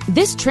 Arizona.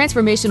 This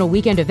transformational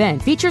weekend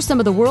event features some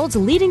of the world's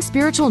leading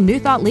spiritual New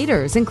Thought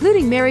leaders,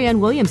 including Marianne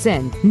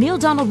Williamson, Neil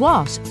Donald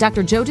Walsh,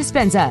 Dr. Joe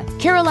Dispenza,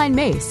 Caroline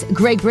Mace,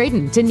 Greg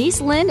Braden,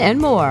 Denise Lynn, and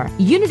more.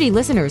 Unity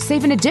listeners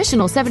save an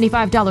additional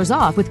 $75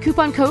 off with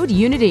coupon code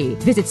UNITY.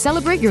 Visit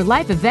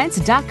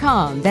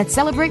CelebrateYourLifeEvents.com. That's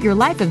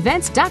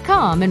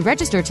CelebrateYourLifeEvents.com and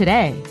register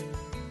today.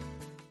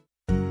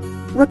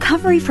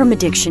 Recovery from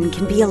addiction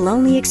can be a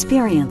lonely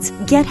experience.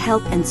 Get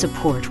help and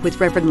support with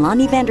Reverend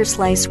Lonnie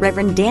Vanderslice,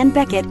 Reverend Dan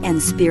Beckett,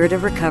 and Spirit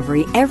of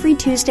Recovery every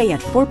Tuesday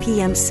at 4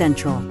 p.m.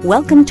 Central.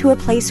 Welcome to a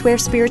place where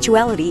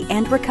spirituality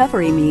and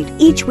recovery meet.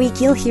 Each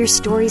week you'll hear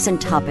stories and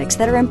topics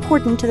that are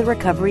important to the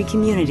recovery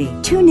community.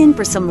 Tune in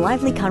for some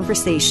lively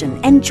conversation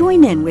and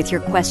join in with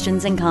your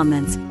questions and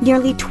comments.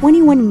 Nearly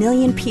 21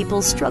 million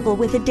people struggle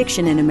with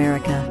addiction in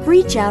America.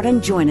 Reach out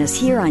and join us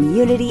here on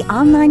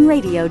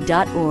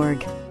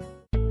UnityOnlineRadio.org.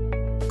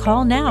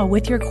 Call now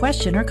with your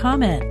question or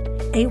comment.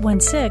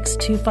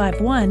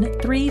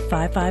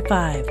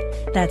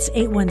 816-251-3555. That's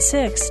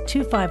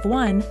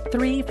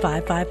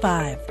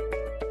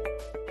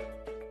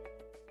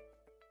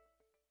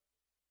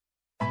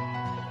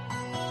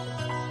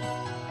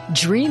 816-251-3555.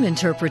 Dream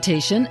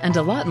interpretation and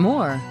a lot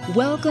more.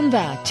 Welcome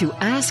back to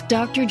Ask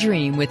Dr.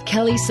 Dream with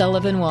Kelly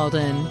Sullivan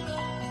Walden.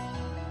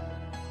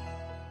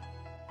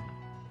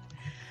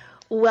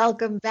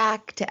 Welcome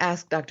back to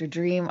Ask Dr.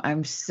 Dream.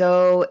 I'm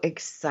so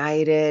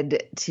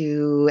excited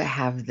to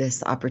have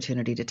this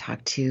opportunity to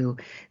talk to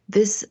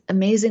this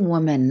amazing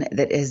woman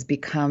that has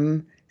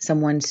become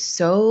someone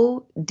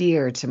so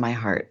dear to my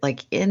heart.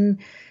 Like in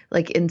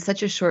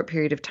such a short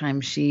period of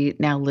time, she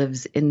now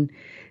lives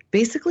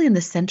basically in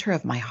the center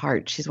of my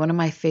heart. She's one of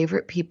my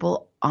favorite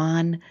people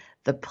on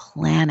the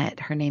planet.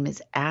 Her name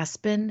is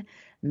Aspen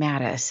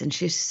Mattis, and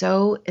she's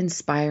so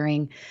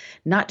inspiring,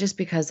 not just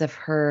because of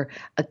her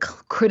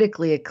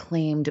critically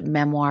acclaimed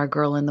memoir,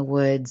 Girl in the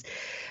Woods,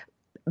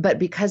 but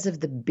because of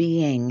the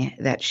being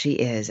that she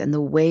is and the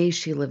way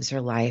she lives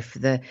her life,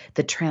 the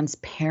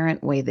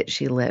transparent way that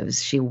she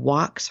lives. She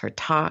walks her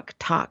talk,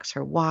 talks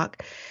her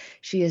walk.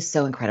 She is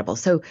so incredible.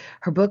 So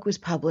her book was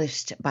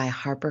published by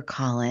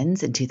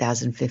HarperCollins in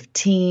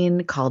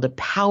 2015, called A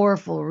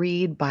Powerful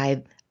Read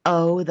by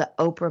the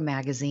Oprah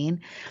magazine,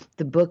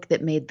 the book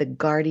that made the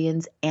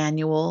Guardian's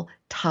annual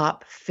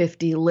top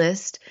 50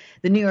 list.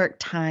 The New York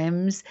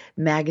Times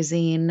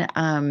magazine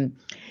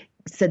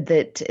said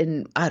that,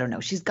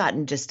 she's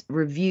gotten just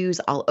reviews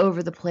all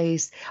over the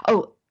place.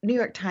 Oh, New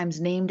York Times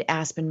named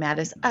Aspen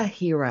Mattis a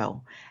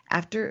hero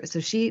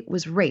so she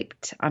was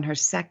raped on her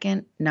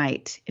second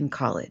night in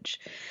college,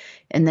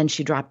 and then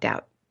she dropped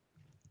out.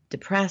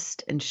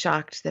 Depressed and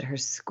shocked that her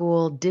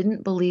school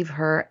didn't believe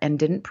her and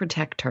didn't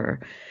protect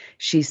her,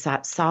 she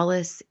sought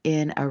solace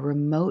in a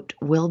remote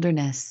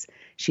wilderness.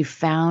 She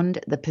found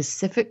the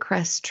Pacific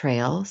Crest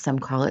Trail, some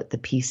call it the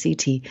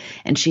PCT,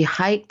 and she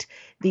hiked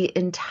the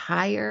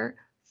entire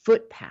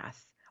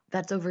footpath.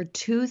 That's over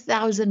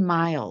 2,000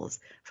 miles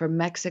from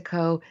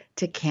Mexico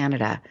to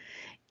Canada.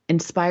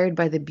 Inspired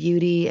by the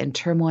beauty and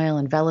turmoil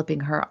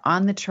enveloping her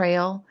on the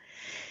trail,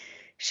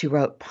 she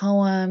wrote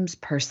poems,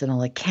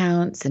 personal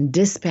accounts, and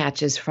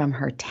dispatches from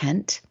her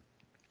tent.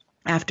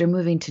 After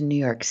moving to New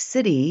York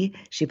City,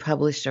 she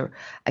published an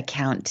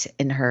account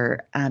in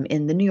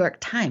the New York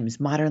Times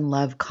Modern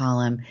Love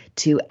column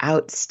to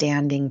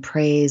outstanding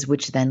praise,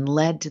 which then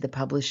led to the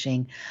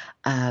publishing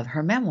of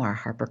her memoir.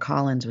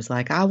 HarperCollins was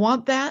like, I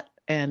want that.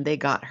 And they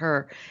got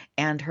her,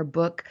 and her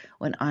book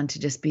went on to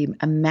just be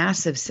a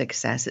massive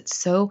success. It's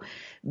so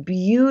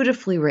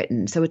beautifully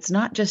written. So it's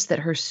not just that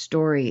her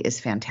story is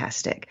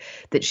fantastic,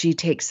 that she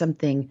takes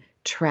something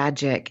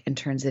tragic and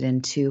turns it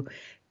into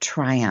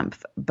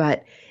triumph,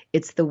 but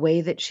it's the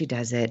way that she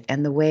does it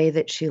and the way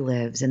that she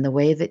lives and the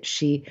way that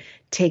she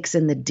takes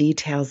in the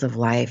details of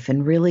life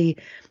and really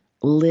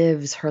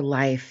lives her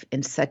life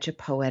in such a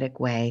poetic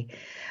way.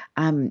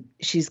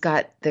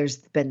 There's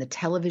been the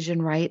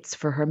television rights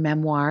for her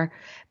memoir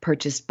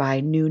purchased by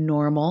New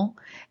Normal,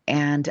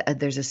 and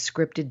there's a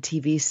scripted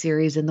TV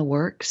series in the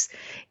works.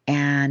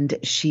 And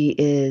she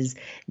is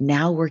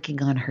now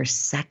working on her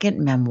second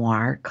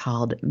memoir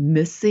called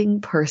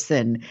Missing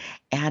Person.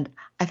 And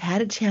I've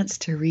had a chance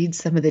to read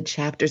some of the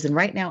chapters, and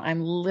right now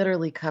I'm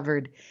literally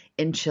covered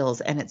in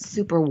chills, and it's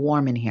super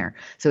warm in here.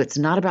 So it's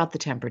not about the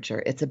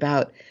temperature. It's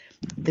about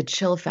the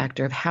chill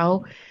factor of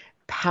how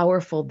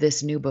powerful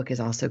this new book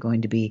is also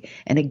going to be.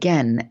 And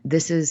again,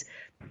 this is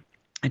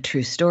a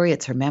true story.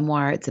 It's her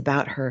memoir. It's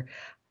about her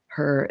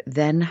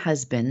then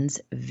husband's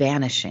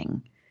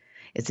vanishing.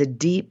 It's a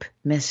deep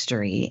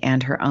mystery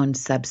and her own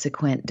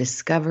subsequent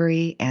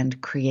discovery and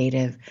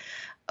creative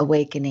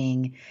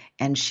awakening.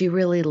 And she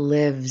really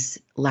lives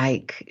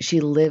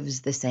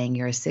the saying,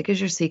 you're as sick as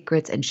your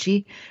secrets. And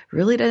she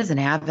really doesn't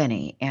have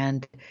any.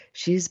 And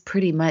she's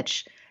pretty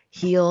much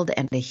healed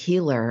and a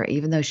healer,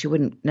 even though she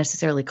wouldn't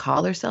necessarily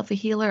call herself a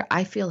healer.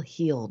 I feel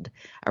healed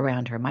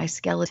around her. My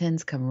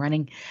skeletons come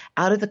running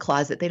out of the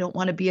closet. They don't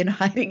want to be in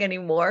hiding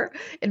anymore.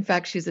 In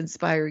fact, she's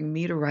inspiring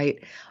me to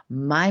write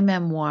my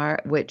memoir,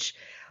 which,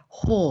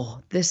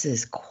 this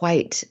is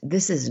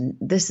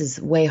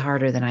way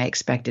harder than I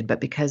expected,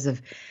 but because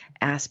of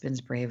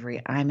Aspen's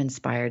bravery, I'm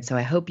inspired. So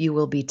I hope you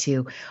will be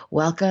too.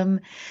 Welcome,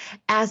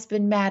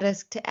 Aspen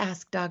Mattusk, to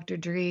Ask Dr.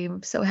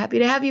 Dream. So happy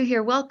to have you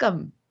here.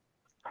 Welcome.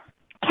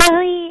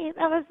 Kelly,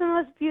 that was the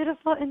most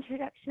beautiful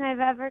introduction I've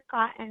ever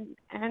gotten.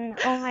 And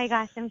oh my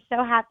gosh, I'm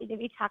so happy to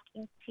be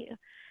talking to you.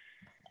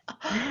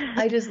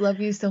 I just love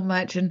you so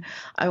much, and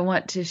I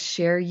want to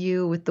share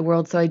you with the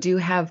world. So I do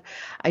have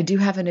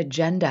an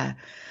agenda.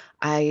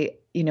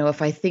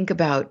 If I think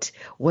about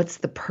what's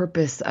the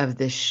purpose of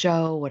this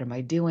show, what am I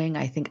doing?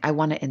 I think I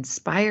want to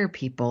inspire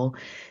people.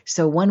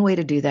 So one way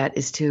to do that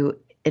is to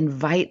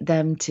invite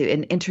them to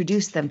and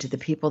introduce them to the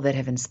people that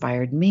have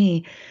inspired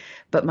me.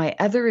 But my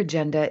other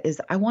agenda is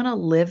I want to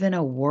live in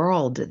a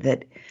world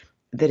that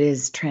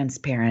is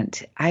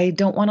transparent. I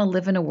don't want to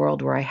live in a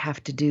world where I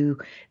have to do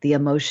the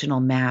emotional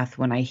math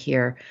when I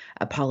hear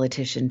a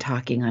politician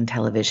talking on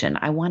television.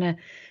 I want to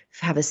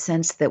have a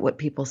sense that what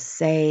people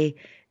say,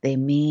 they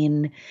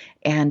mean,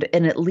 and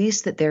at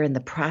least that they're in the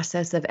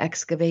process of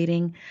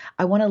excavating.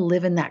 I want to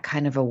live in that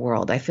kind of a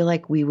world. I feel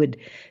like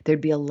there'd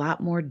be a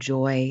lot more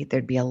joy.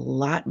 There'd be a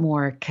lot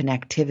more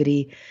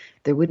connectivity.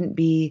 There wouldn't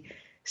be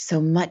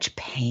so much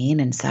pain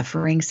and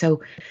suffering.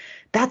 So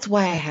that's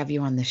why I have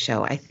you on the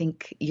show. I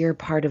think you're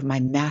part of my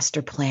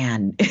master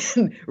plan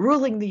in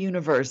ruling the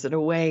universe in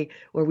a way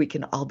where we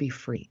can all be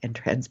free and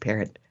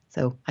transparent.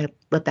 So I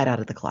let that out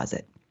of the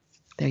closet.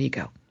 There you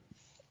go.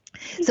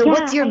 So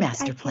what's your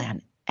master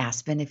plan,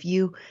 Aspen?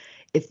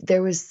 If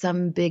there was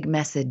some big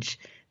message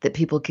that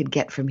people could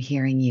get from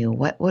hearing you,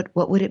 what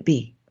would it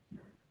be?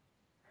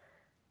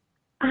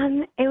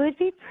 It would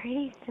be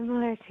pretty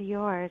similar to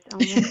yours. Oh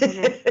my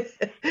goodness.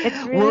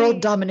 It's really,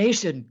 world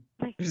domination.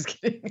 Like, I'm just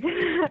kidding.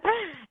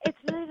 It's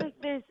really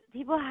like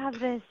people have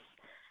this,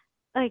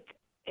 like,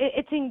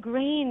 it's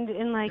ingrained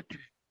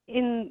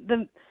in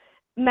the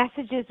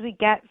messages we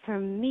get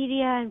from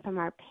media and from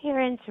our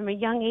parents from a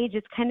young age.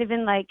 It's kind of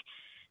in like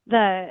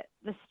the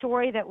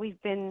story that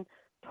we've been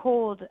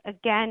told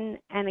again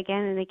and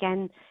again and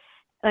again,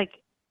 like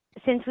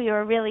since we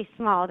were really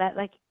small, that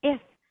like if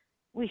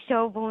we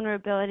show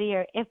vulnerability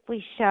or if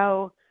we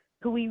show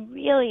who we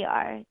really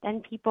are,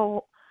 then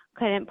people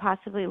couldn't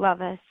possibly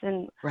love us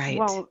and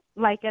won't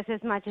like us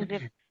as much as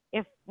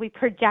if we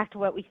project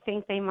what we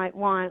think they might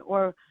want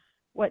or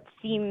what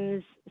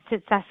seems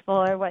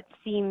successful or what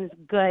seems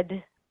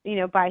good,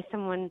 by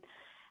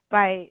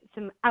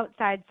some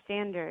outside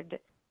standard.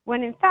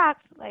 When in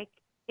fact, like,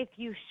 if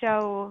you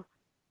show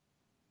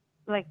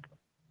like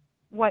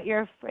what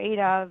you're afraid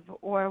of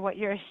or what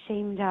you're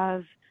ashamed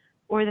of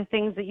or the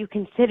things that you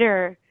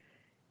consider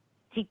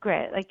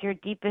secret, like your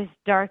deepest,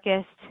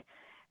 darkest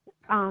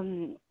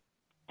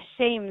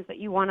shames that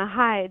you want to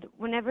hide,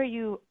 whenever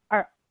you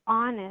are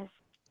honest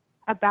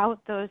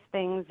about those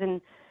things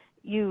and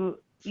you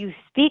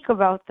speak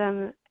about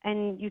them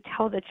and you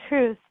tell the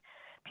truth,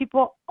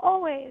 people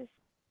always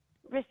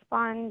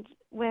respond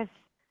with,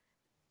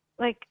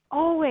 like,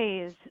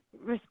 always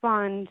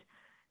respond.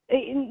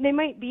 They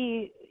might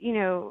be,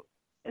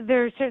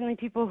 there are certainly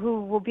people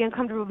who will be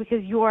uncomfortable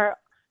because your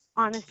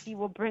honesty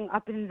will bring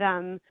up in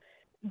them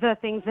the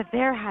things that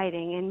they're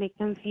hiding and make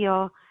them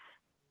feel,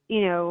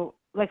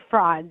 like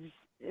frauds.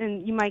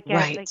 And you might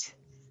get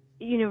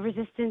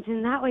resistance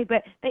in that way,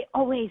 but they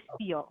always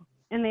feel,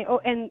 and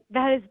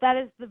that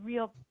is the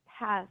real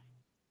path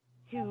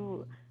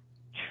to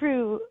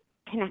true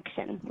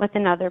connection with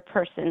another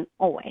person,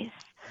 always.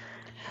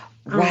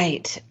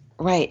 Right.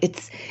 I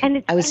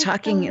was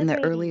talking in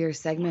the earlier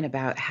segment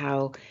about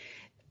how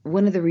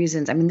one of the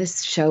reasons,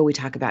 this show we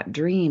talk about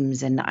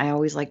dreams, and I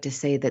always like to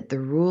say that the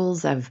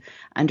rules of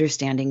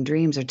understanding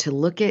dreams are to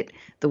look at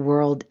the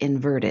world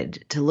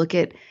inverted, to look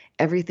at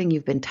everything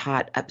you've been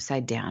taught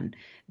upside down.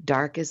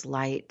 Dark is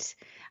light.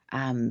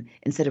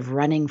 Instead of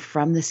running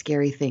from the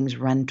scary things,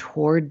 run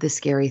toward the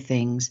scary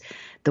things.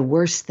 The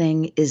worst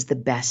thing is the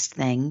best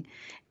thing.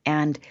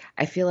 And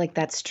I feel like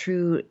that's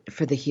true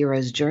for the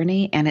hero's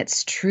journey, and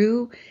it's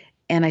true.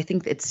 And I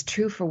think it's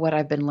true for what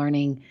I've been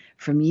learning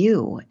from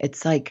you.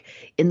 It's like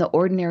in the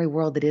ordinary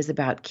world, it is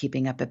about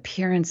keeping up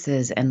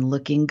appearances and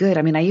looking good.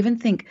 I even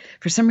think,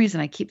 for some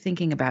reason, I keep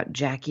thinking about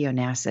Jackie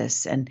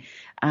Onassis and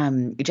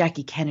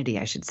Jackie Kennedy,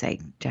 I should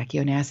say. Jackie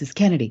Onassis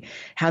Kennedy.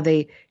 How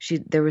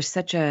there was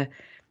such a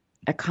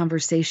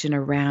conversation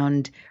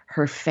around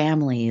her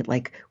family,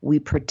 like we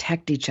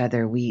protect each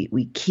other,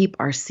 we keep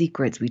our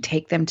secrets, we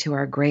take them to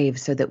our grave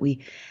so that we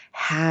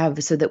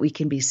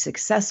can be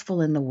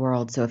successful in the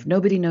world. So if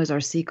nobody knows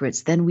our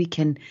secrets, then we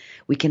can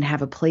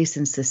have a place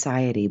in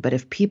society. But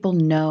if people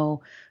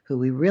know who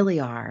we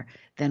really are,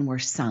 then we're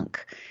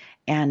sunk.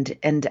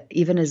 And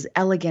even as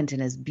elegant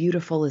and as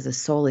beautiful as a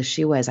soul as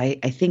she was, I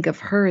think of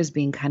her as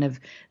being kind of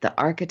the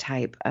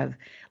archetype of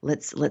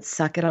let's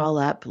suck it all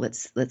up,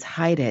 let's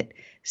hide it.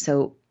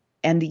 So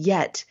and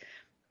yet,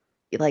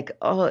 like,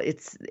 oh,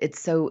 it's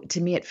so,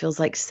 to me, it feels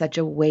like such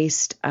a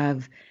waste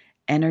of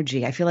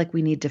energy. I feel like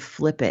we need to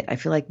flip it. I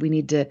feel like we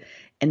need to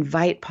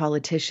invite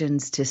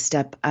politicians to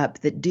step up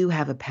that do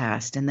have a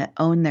past and that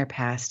own their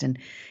past,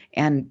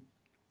 and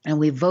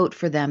we vote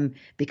for them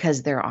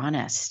because they're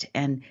honest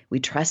and we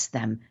trust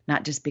them,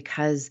 not just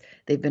because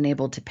they've been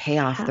able to pay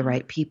off the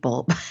right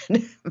people,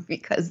 but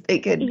because they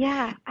could.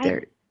 Yeah,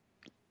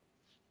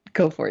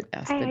 go for it,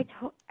 Aspen.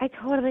 I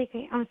totally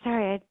agree. I'm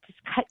sorry, I just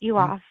cut you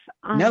off.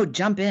 No,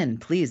 jump in,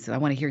 please. I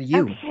want to hear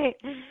you. Okay.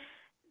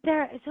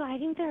 So I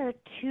think there are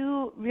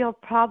two real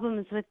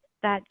problems with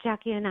that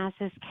Jackie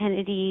Onassis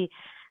Kennedy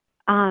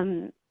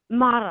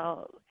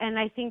model, and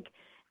I think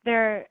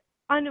they're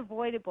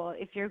unavoidable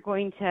if you're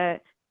going to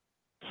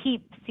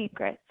keep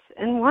secrets.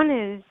 And one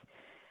is,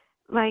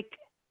 like,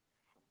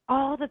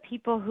 all the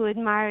people who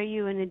admire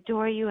you and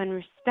adore you and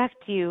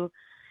respect you,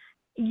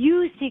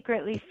 you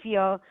secretly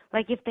feel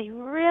like if they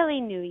really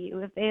knew you,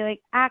 if they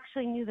like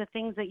actually knew the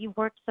things that you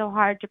worked so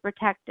hard to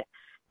protect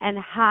and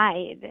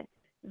hide,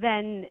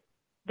 then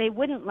they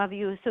wouldn't love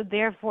you. So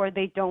therefore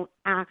they don't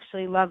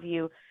actually love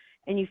you,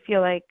 and you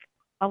feel like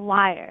a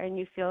liar and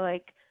you feel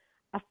like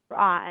a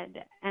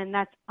fraud, and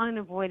that's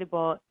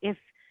unavoidable if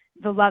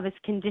the love is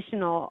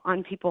conditional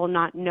on people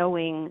not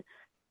knowing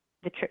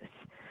the truth.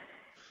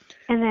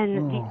 And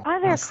then the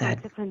other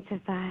consequence of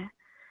that.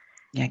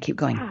 Yeah, keep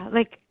going.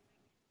 Like,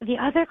 the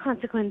other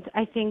consequence,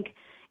 I think,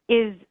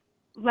 is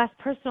less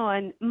personal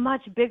and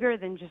much bigger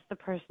than just the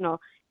personal.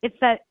 It's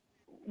that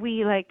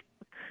we like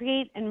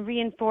create and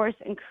reinforce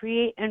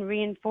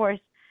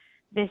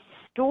this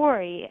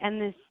story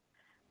and this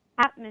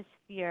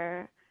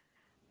atmosphere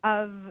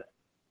of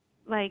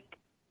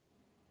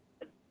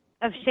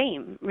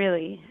shame,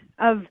 really,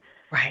 of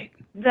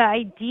the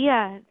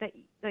idea that,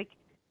 like,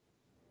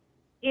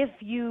 if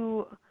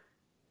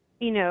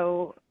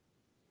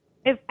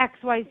if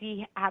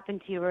XYZ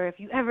happened to you, or if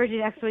you ever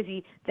did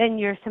XYZ, then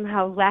you're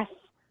somehow less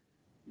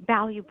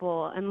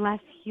valuable and less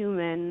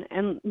human,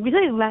 and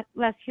really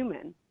less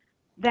human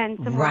than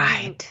someone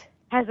who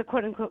has a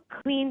quote-unquote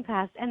clean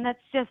past. And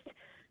that's just,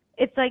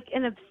 it's like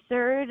an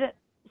absurd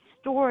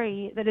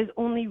story that is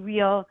only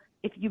real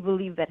if you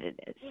believe that it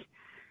is.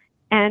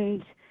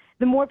 And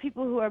the more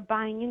people who are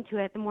buying into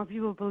it, the more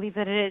people believe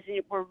that it is,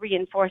 and we're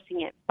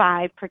reinforcing it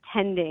by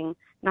pretending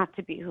not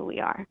to be who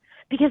we are.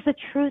 Because the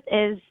truth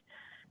is,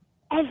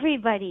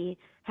 everybody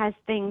has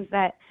things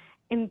that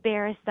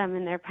embarrass them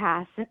in their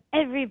past, and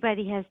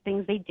everybody has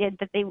things they did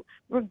that they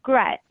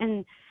regret,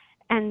 and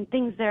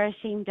things they're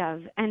ashamed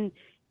of. And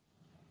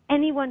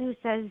anyone who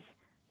says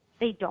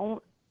they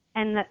don't,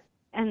 and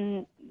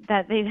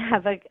that they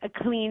have a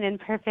clean and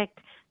perfect,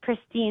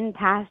 pristine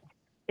past,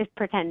 is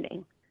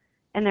pretending,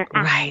 and they're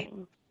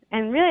acting,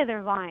 and really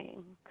they're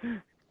lying.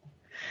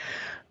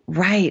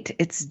 Right.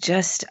 It's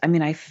just, I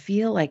mean, I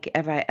feel like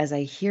as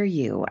I hear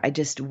you, I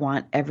just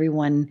want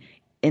everyone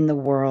in the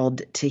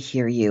world to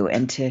hear you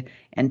and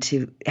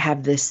to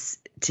have this,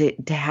 to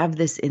have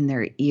this in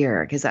their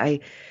ear, because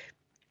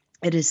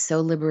it is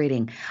so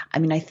liberating. I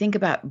mean, I think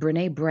about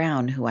Brené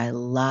Brown, who I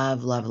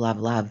love, love, love,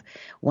 love.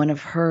 One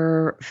of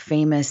her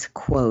famous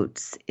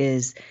quotes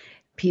is,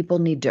 "People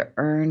need to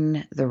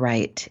earn the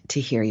right to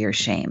hear your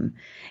shame."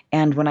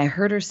 And when I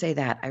heard her say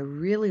that, I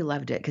really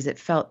loved it, because it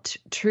felt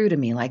true to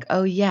me. Like,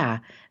 oh yeah,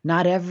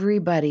 not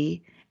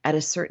everybody at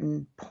a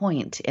certain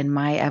point in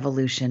my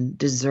evolution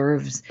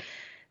deserves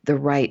the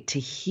right to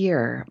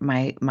hear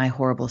my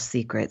horrible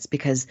secrets,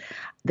 because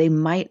they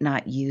might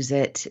not use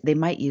it. They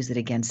might use it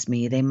against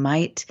me. They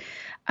might,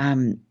 I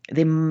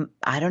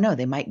don't know,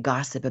 they might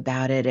gossip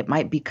about it. It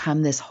might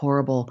become this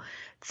horrible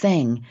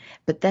thing.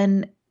 But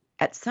then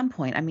at some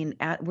point, I mean,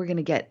 I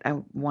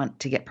want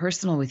to get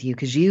personal with you,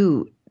 because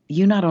you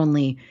not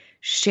only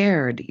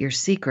shared your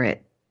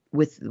secret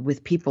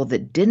with people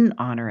that didn't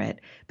honor it,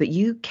 but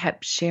you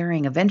kept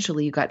sharing.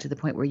 Eventually you got to the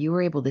point where you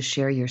were able to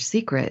share your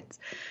secrets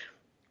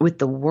with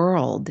the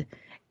world,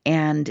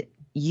 and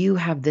you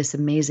have this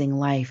amazing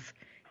life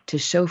to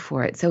show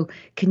for it. So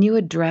can you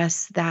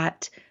address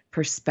that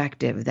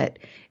perspective that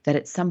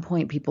at some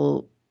point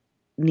people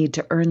need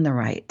to earn the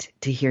right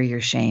to hear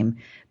your shame,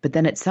 but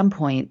then at some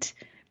point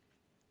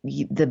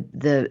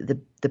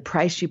the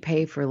price you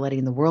pay for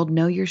letting the world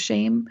know your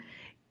shame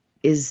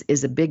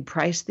is a big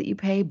price that you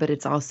pay, but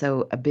it's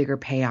also a bigger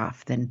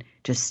payoff than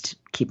just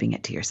keeping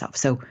it to yourself.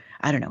 So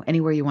I don't know,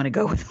 anywhere you want to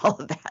go with all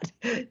of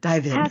that,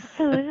 dive in.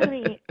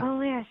 Absolutely. Oh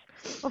my gosh.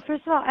 Well,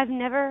 first of all, I've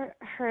never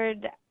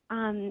heard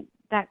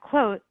that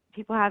quote,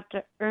 "People have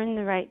to earn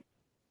the right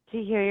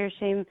to hear your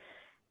shame."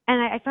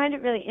 And I find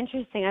it really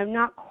interesting. I'm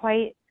not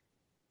quite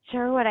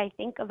sure what I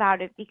think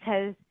about it,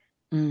 because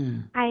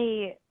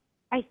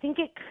I think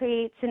it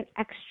creates an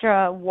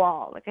extra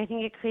wall. Like, I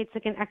think it creates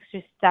like an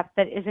extra step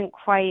that isn't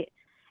quite,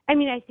 I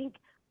mean, I think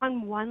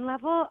on one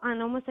level,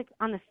 on almost like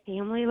on the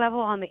family level,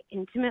 on the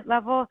intimate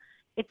level,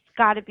 it's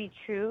got to be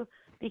true,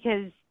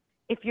 because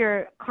if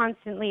you're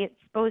constantly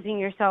exposing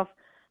yourself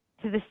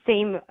to the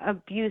same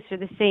abuse or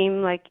the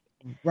same, like,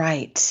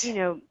 right,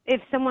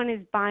 if someone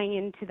is buying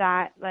into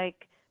that,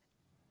 like,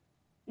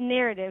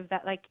 narrative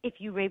that like if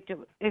you were raped,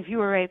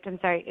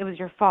 it was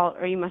your fault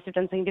or you must have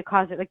done something to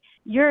cause it. Like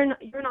you're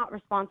not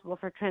responsible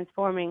for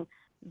transforming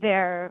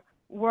their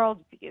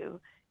worldview,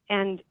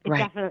 and it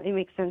definitely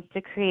makes sense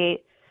to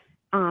create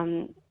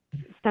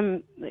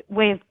some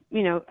way of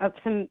of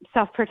some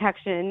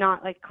self-protection and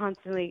not like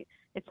constantly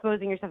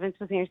exposing yourself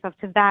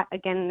to that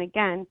again and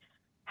again.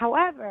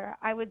 However,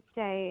 I would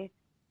say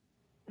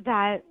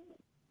that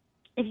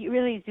if you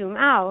really zoom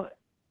out,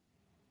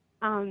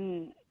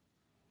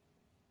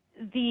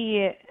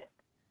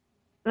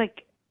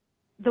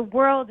 the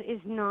world is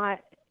not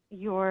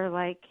your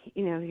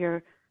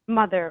your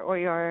mother or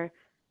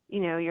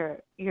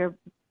your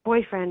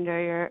boyfriend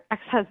or your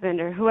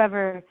ex-husband or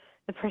whoever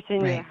the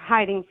person you're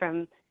hiding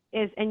from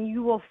is, and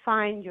you will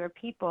find your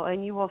people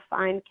and you will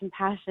find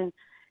compassion.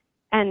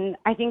 And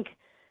I think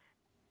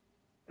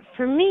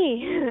for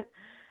me,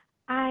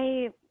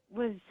 I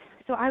was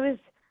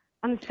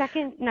on the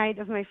second night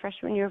of my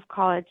freshman year of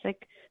college,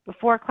 like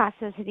before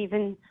classes had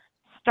even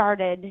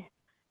started,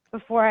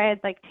 before I had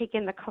like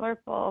taken the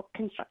colorful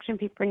construction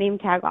paper name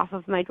tag off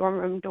of my dorm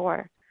room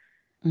door,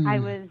 I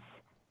was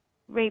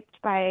raped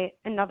by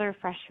another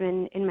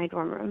freshman in my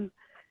dorm room.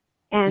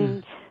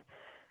 And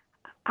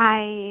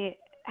I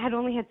had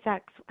only had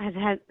sex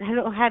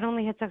had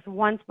only had sex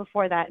once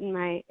before that in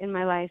my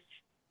life.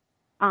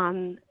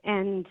 And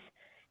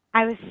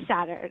I was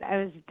shattered. I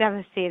was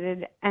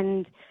devastated.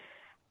 And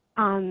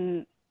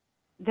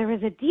there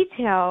was a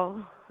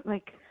detail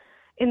like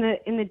in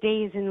the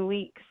days and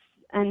weeks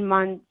and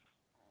months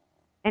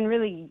and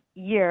really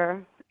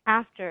year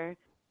after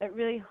that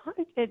really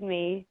haunted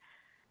me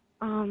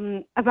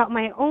about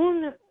my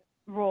own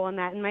role in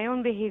that and my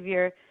own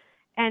behavior.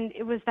 And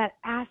it was that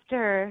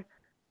after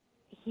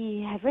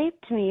he had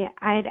raped me,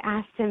 I had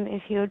asked him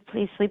if he would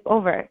please sleep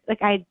over.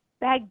 Like I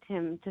begged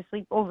him to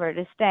sleep over,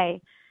 to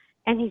stay.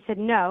 And he said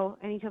no.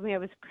 And he told me I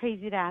was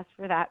crazy to ask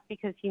for that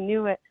because he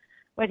knew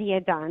what he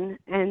had done.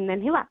 And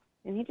then he left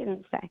and he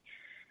didn't stay.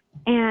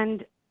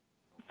 And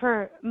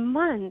for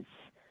months,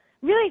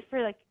 really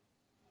for like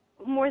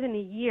more than a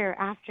year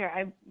after,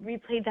 I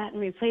replayed that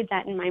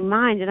in my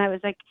mind. And I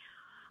was like,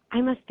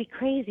 I must be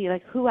crazy.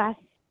 Like who asked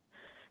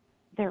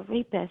their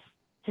rapist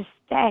to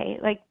stay?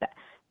 Like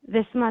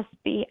this must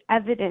be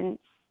evidence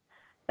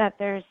that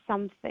there's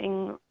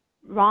something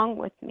wrong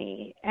with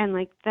me, and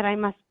like that I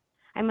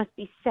must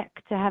be sick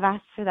to have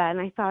asked for that. And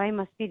I thought I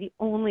must be the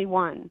only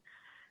one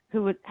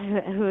who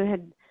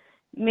had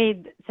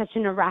made such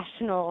an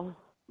irrational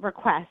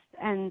request,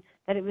 and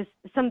that it was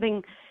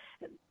something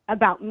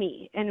about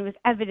me, and it was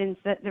evidence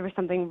that there was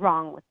something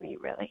wrong with me,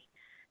 really.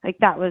 Like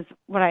that was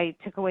what I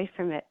took away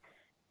from it.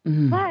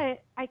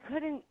 But I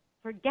couldn't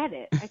forget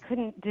it. I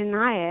couldn't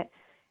deny it.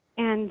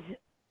 And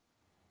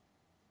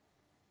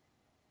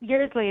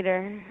years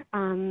later,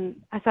 so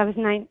I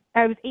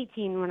was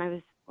 18 when I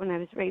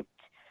was raped.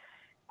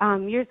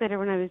 Years later,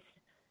 when I was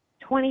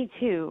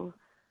 22,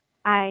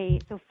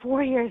 so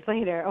 4 years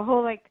later, a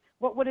whole like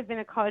what would have been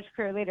a college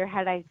career later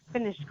had I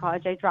finished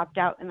college. I dropped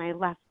out and I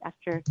left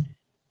after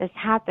this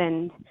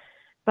happened.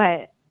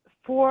 But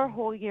 4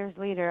 whole years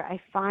later,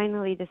 I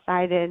finally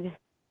decided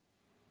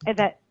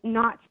that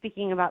not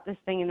speaking about this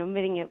thing and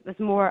omitting it was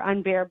more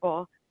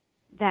unbearable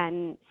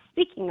than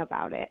speaking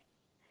about it.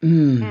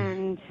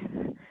 And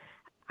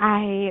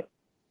I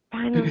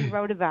finally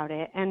wrote about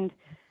it, and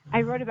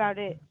I wrote about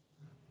it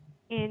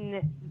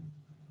in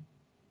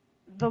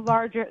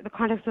the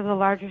context of the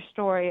larger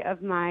story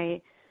of my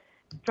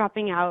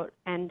dropping out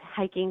and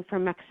hiking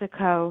from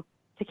Mexico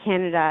to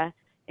Canada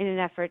in an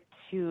effort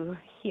to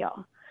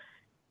heal.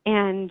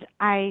 And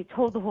I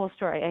told the whole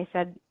story. I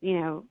said,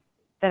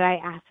 that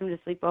I asked him to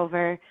sleep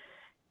over,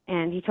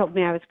 and he told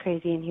me I was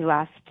crazy, and he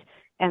left,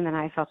 and then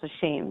I felt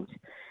ashamed.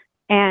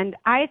 And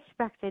I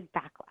expected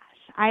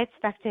backlash. I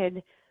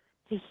expected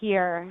to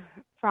hear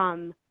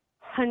from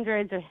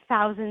hundreds or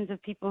thousands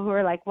of people who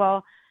are like,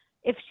 well,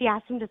 if she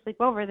asked him to sleep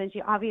over, then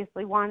she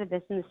obviously wanted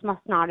this, and this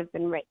must not have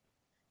been rape.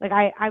 Like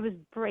I was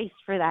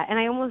braced for that, and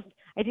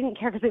I didn't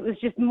care because it was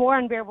just more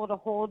unbearable to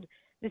hold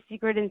the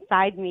secret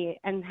inside me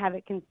and have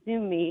it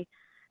consume me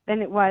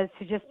than it was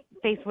to just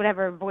face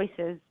whatever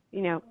voices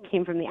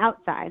came from the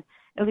outside.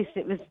 At least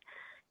it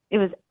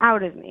was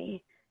out of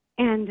me.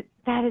 And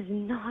that is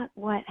not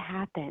what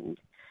happened.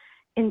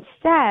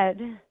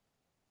 Instead,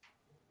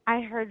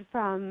 I heard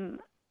from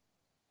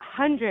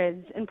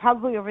hundreds, and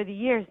probably over the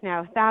years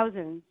now,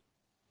 thousands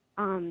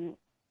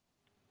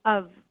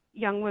of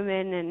young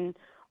women and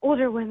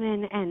older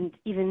women and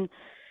even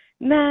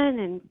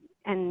men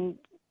and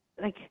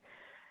like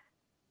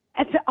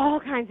it's all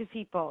kinds of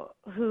people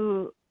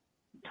who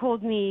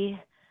told me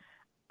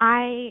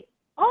I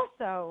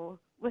also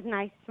was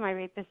nice to my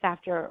rapist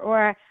after,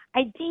 or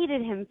I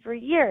dated him for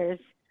years.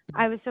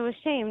 I was so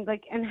ashamed,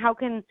 and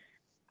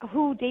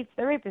who dates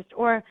the rapist?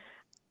 Or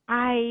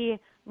I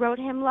wrote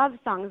him love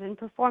songs and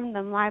performed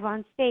them live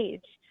on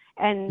stage,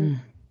 and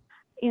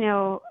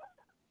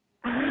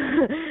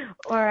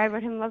or I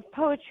wrote him love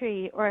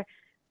poetry, or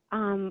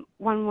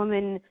one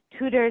woman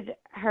tutored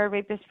her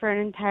rapist for an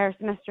entire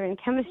semester in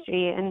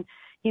chemistry, and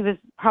he was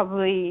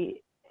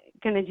probably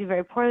going to do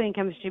very poorly in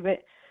chemistry,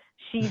 but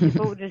she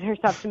devoted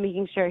herself to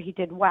making sure he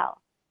did well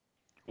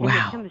in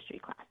his chemistry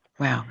class.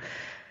 Wow.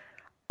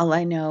 All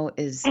I know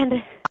is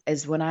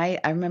when I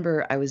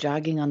remember I was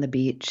jogging on the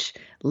beach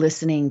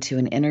listening to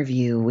an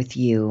interview with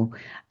you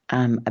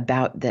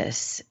about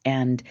this,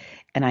 and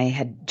I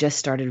had just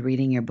started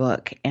reading your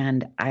book,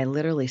 and I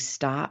literally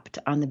stopped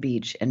on the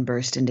beach and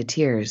burst into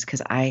tears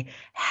because I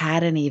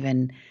hadn't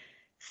even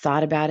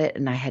thought about it,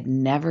 and I had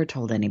never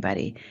told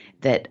anybody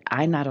that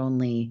I not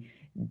only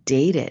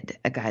dated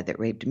a guy that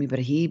raped me, but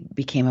he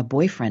became a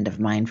boyfriend of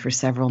mine for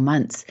several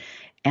months.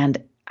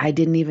 And I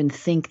didn't even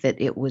think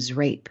that it was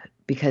rape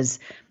because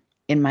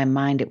in my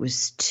mind it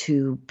was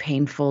too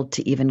painful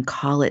to even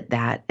call it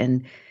that.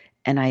 And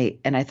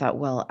I thought,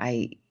 well,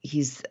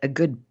 he's a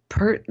good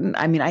person.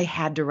 I mean, I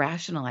had to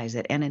rationalize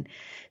it. And in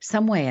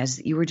some way,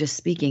 as you were just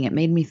speaking, it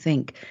made me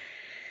think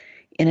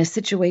in a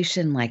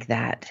situation like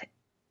that,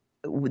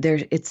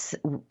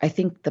 I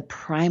think the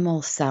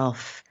primal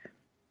self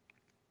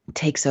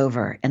takes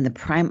over, and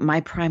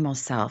my primal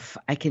self,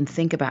 I can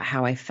think about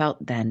how I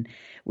felt then,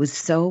 was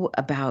so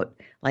about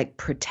like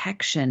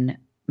protection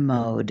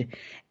mode.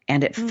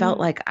 And it felt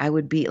like I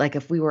would be like,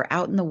 if we were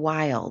out in the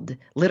wild,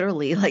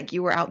 literally like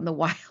you were out in the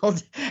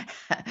wild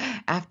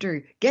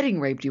after getting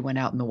raped, you went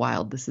out in the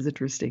wild. This is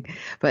interesting.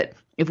 But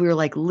if we were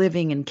like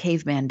living in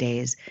caveman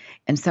days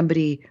and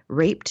somebody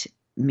raped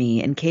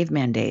me in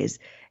caveman days,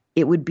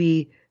 it would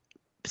be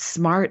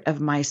smart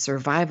of my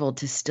survival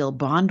to still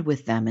bond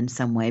with them in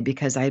some way,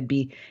 because I'd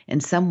be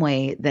in some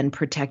way then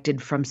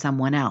protected from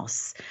someone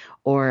else,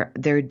 or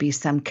there would be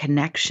some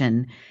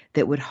connection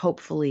that would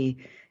hopefully,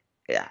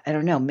 I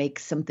don't know, make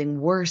something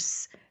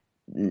worse.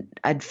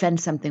 I'd fend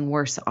something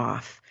worse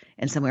off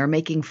in some way, or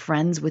making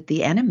friends with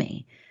the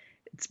enemy.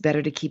 It's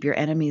better to keep your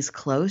enemies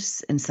close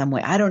in some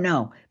way. I don't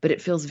know, but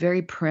it feels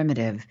very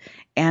primitive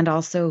and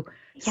also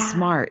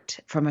smart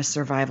from a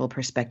survival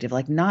perspective,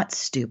 like not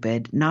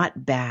stupid,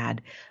 not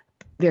bad,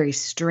 very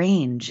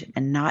strange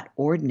and not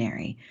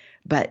ordinary,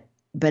 but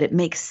it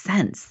makes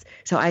sense.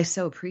 So I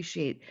so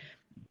appreciate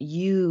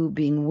you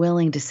being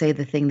willing to say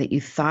the thing that you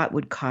thought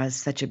would cause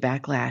such a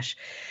backlash,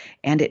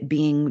 and it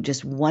being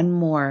just one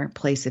more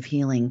place of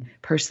healing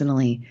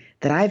personally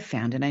that I've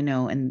found. And I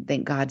know, and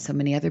thank God so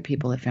many other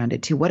people have found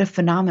it too. What a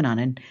phenomenon.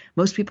 And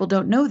most people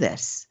don't know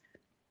this.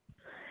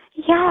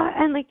 Yeah.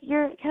 And like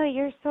Kelly,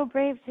 you're so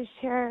brave to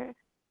share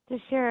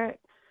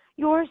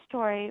your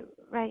story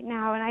right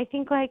now. And I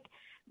think like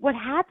what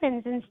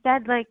happens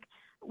instead, I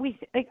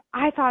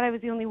thought I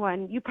was the only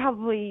one.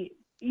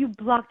 You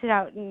blocked it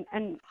out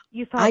and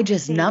you thought I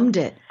just numbed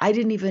it. I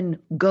didn't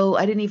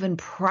even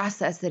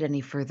process it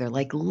any further.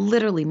 Like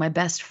literally my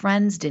best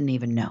friends didn't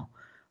even know.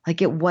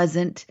 Like it was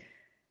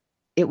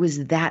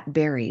that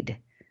buried.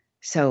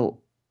 So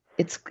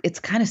it's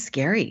kind of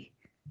scary.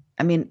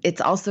 I mean, it's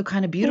also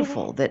kind of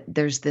beautiful that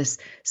there's this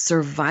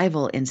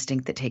survival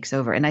instinct that takes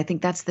over. And I think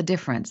that's the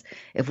difference.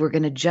 If we're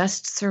going to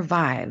just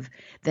survive,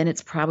 then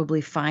it's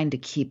probably fine to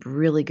keep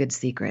really good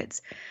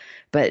secrets.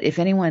 But if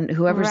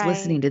whoever's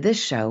listening to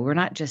this show,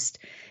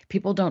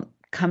 people don't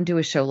come to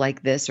a show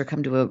like this or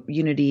come to a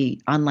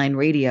Unity online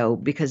radio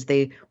because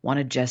they want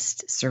to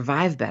just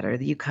survive better.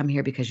 You come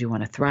here because you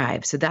want to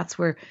thrive. So that's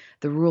where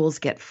the rules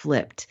get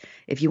flipped.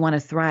 If you want to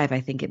thrive, I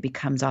think it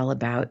becomes all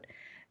about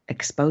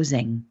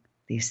exposing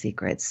these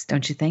secrets.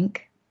 Don't you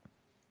think?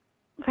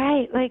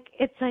 Right. Like,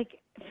 it's like,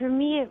 for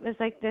me, it was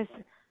like this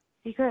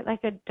secret,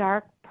 like a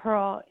dark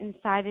pearl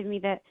inside of me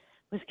that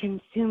was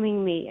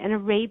consuming me, and a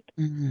rape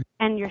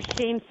and your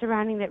shame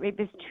surrounding that rape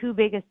is too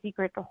big a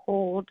secret to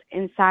hold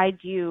inside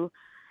you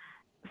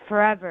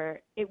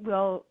forever. It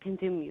will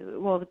consume you.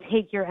 It will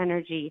take your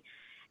energy.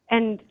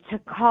 And to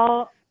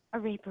call a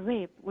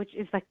rape, which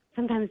is like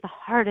sometimes the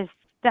hardest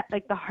step,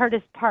 like the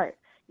hardest part,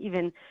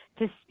 even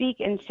to speak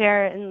and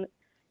share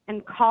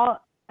and call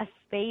a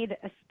spade,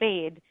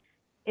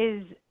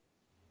 is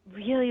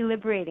really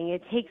liberating.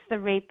 It takes the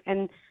rape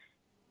and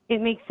it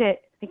makes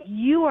it like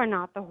you are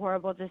not the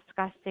horrible,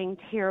 disgusting,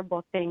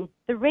 terrible thing.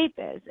 The rape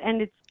is,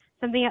 and it's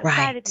something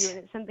outside of you, and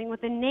it's something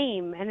with a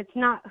name, and it's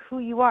not who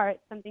you are.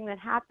 It's something that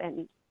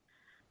happened,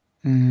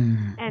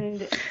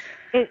 and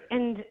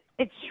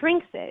it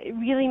shrinks it. It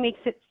really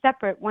makes it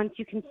separate once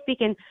you can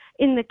speak. And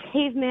in the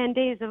caveman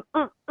days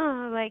of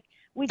like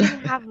we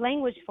didn't have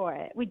language for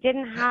it. We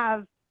didn't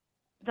have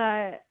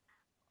the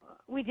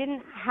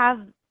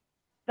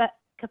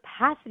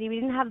capacity. We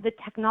didn't have the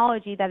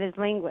technology that is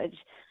language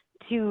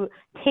to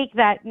take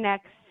that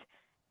next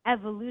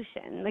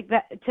evolution, like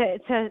that,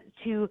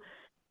 to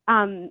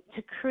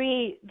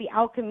create the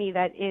alchemy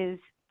that is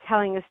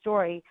telling a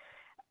story.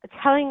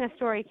 Telling a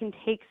story can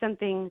take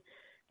something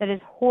that is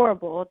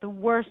horrible, the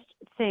worst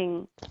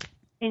thing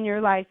in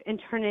your life,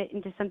 and turn it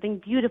into something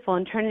beautiful,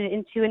 and turn it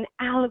into an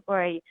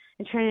allegory,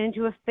 and turn it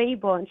into a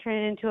fable, and turn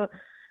it into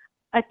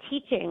a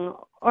teaching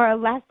or a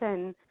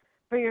lesson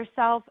for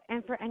yourself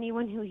and for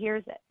anyone who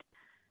hears it.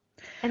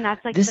 And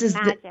that's like the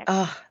magic.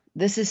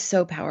 This is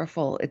so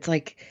powerful. It's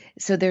like,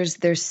 so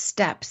there's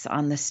steps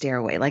on the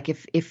stairway. Like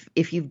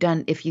if you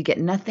get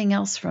nothing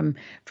else from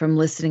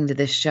listening to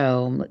this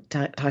show,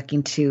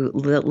 talking to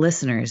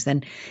listeners,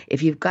 then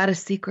if you've got a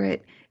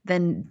secret,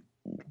 then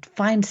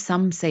find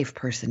some safe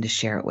person to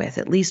share it with,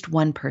 at least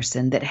one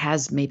person that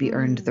has maybe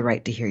earned the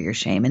right to hear your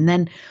shame. And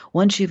then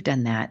once you've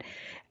done that,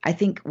 I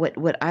think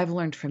what I've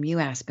learned from you,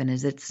 Aspen,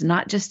 is it's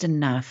not just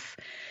enough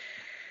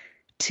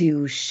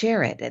to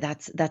share it.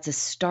 That's a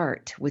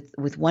start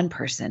with one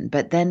person,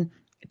 but then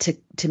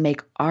to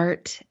make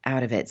art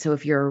out of it. So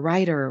if you're a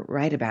writer,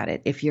 write about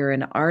it. If you're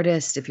an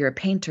artist, if you're a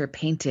painter,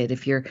 paint it.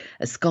 If you're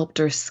a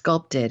sculptor,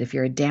 sculpt it. If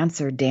you're a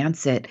dancer,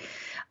 dance it.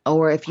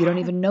 Or if you don't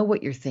even know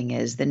what your thing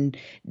is, then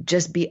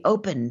just be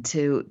open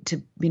to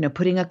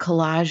putting a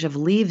collage of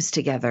leaves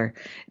together,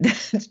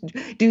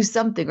 do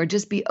something, or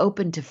just be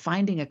open to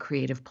finding a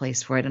creative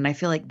place for it. And I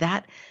feel like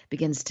that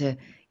begins to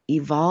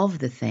evolve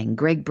the thing.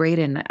 Greg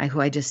Braden,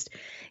 who I just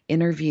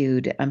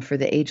interviewed for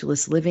the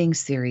Ageless Living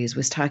series,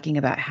 was talking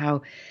about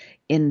how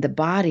in the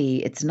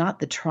body, it's not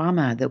the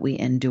trauma that we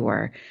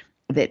endure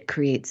that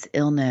creates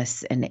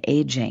illness and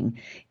aging.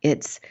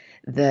 It's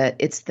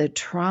the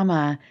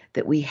trauma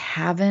that we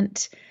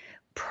haven't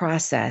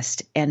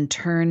processed and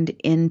turned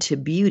into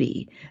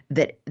beauty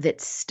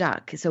that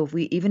stuck. So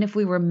even if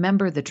we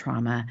remember the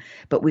trauma,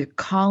 but we're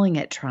calling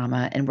it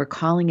trauma and we're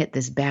calling it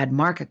this bad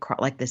mark,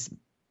 like this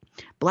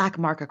black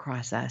mark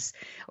across us,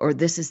 or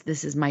this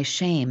is my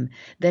shame,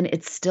 then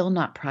it's still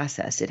not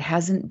processed. It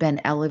hasn't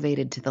been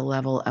elevated to the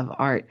level of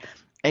art,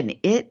 and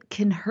it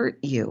can hurt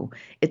you.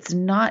 It's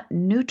not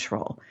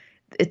neutral.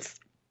 It's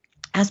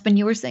Aspen,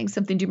 you were saying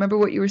something. Do you remember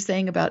what you were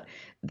saying about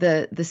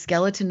the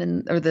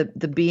skeleton or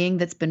the being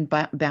that's been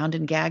bound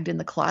and gagged in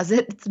the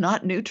closet? It's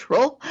not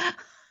neutral.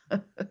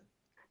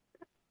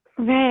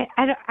 Right.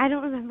 I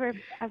don't remember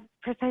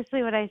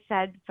precisely what I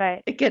said,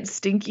 but it gets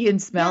stinky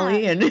and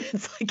smelly, and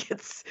it's like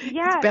it's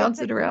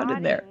bouncing like around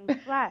in there.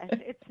 Flesh.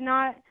 It's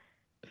not.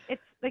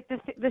 It's like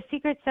the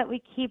secrets that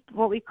we keep,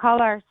 what we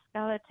call our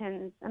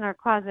skeletons in our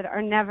closet,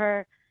 are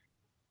never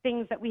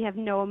things that we have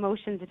no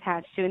emotions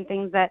attached to, and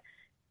things that,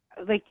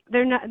 like,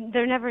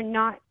 they're never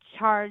not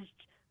charged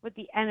with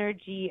the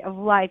energy of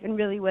life, and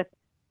really with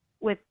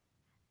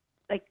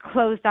like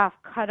closed off,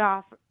 cut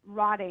off,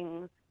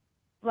 rotting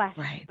flesh.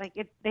 Right. Like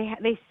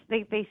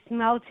they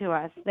smell to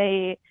us.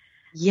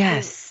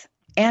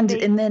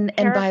 And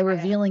by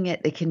revealing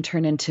it, it can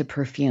turn into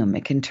perfume.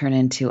 It can turn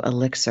into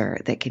elixir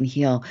that can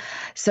heal.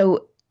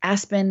 So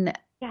Aspen,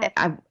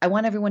 I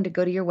want everyone to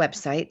go to your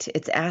website.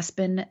 It's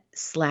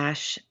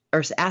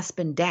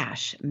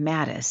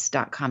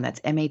aspen-mattis.com. That's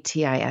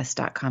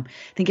MATIS.com. I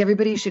think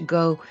everybody should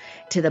go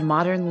to the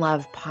Modern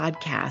Love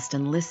podcast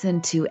and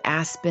listen to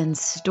Aspen's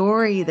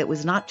story that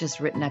was not just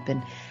written up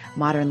in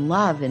Modern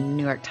Love in the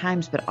New York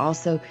Times, but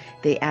also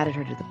they added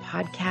her to the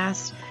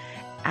podcast.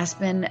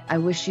 Aspen, I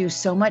wish you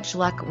so much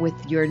luck with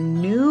your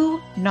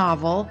new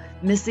novel,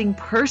 Missing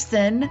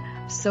Person.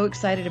 So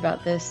excited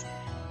about this.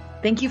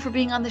 Thank you for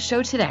being on the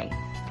show today.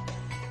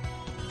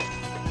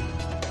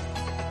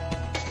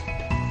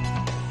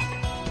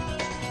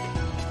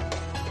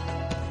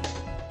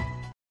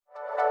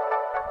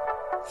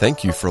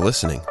 Thank you for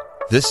listening.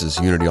 This is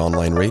Unity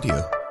Online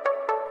Radio,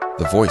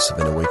 the voice of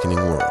an awakening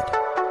world.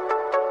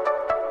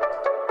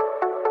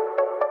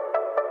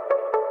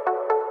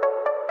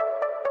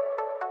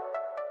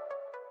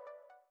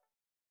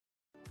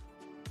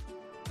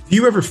 Do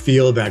you ever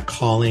feel that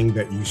calling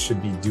that you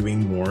should be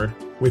doing more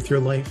with your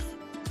life?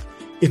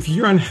 If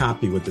you're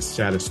unhappy with the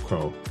status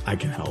quo, I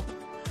can help.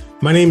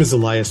 My name is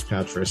Elias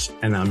Patras,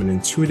 and I'm an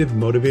intuitive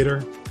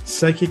motivator,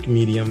 psychic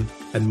medium,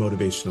 and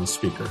motivational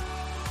speaker.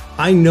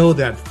 I know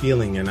that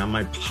feeling, and on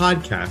my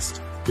podcast,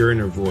 Your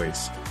Inner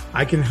Voice,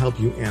 I can help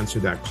you answer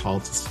that call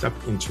to step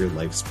into your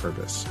life's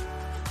purpose.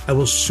 I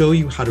will show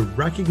you how to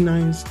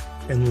recognize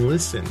and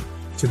listen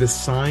to the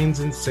signs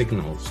and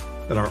signals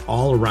that are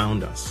all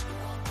around us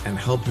and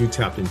help you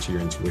tap into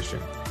your intuition.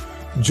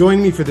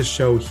 Join me for the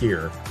show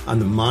here on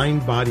the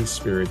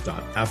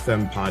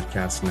MindBodySpirit.fm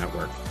podcast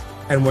network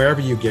and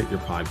wherever you get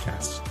your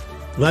podcasts.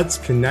 Let's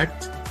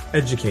connect,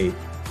 educate,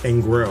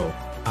 and grow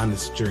on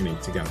this journey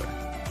together.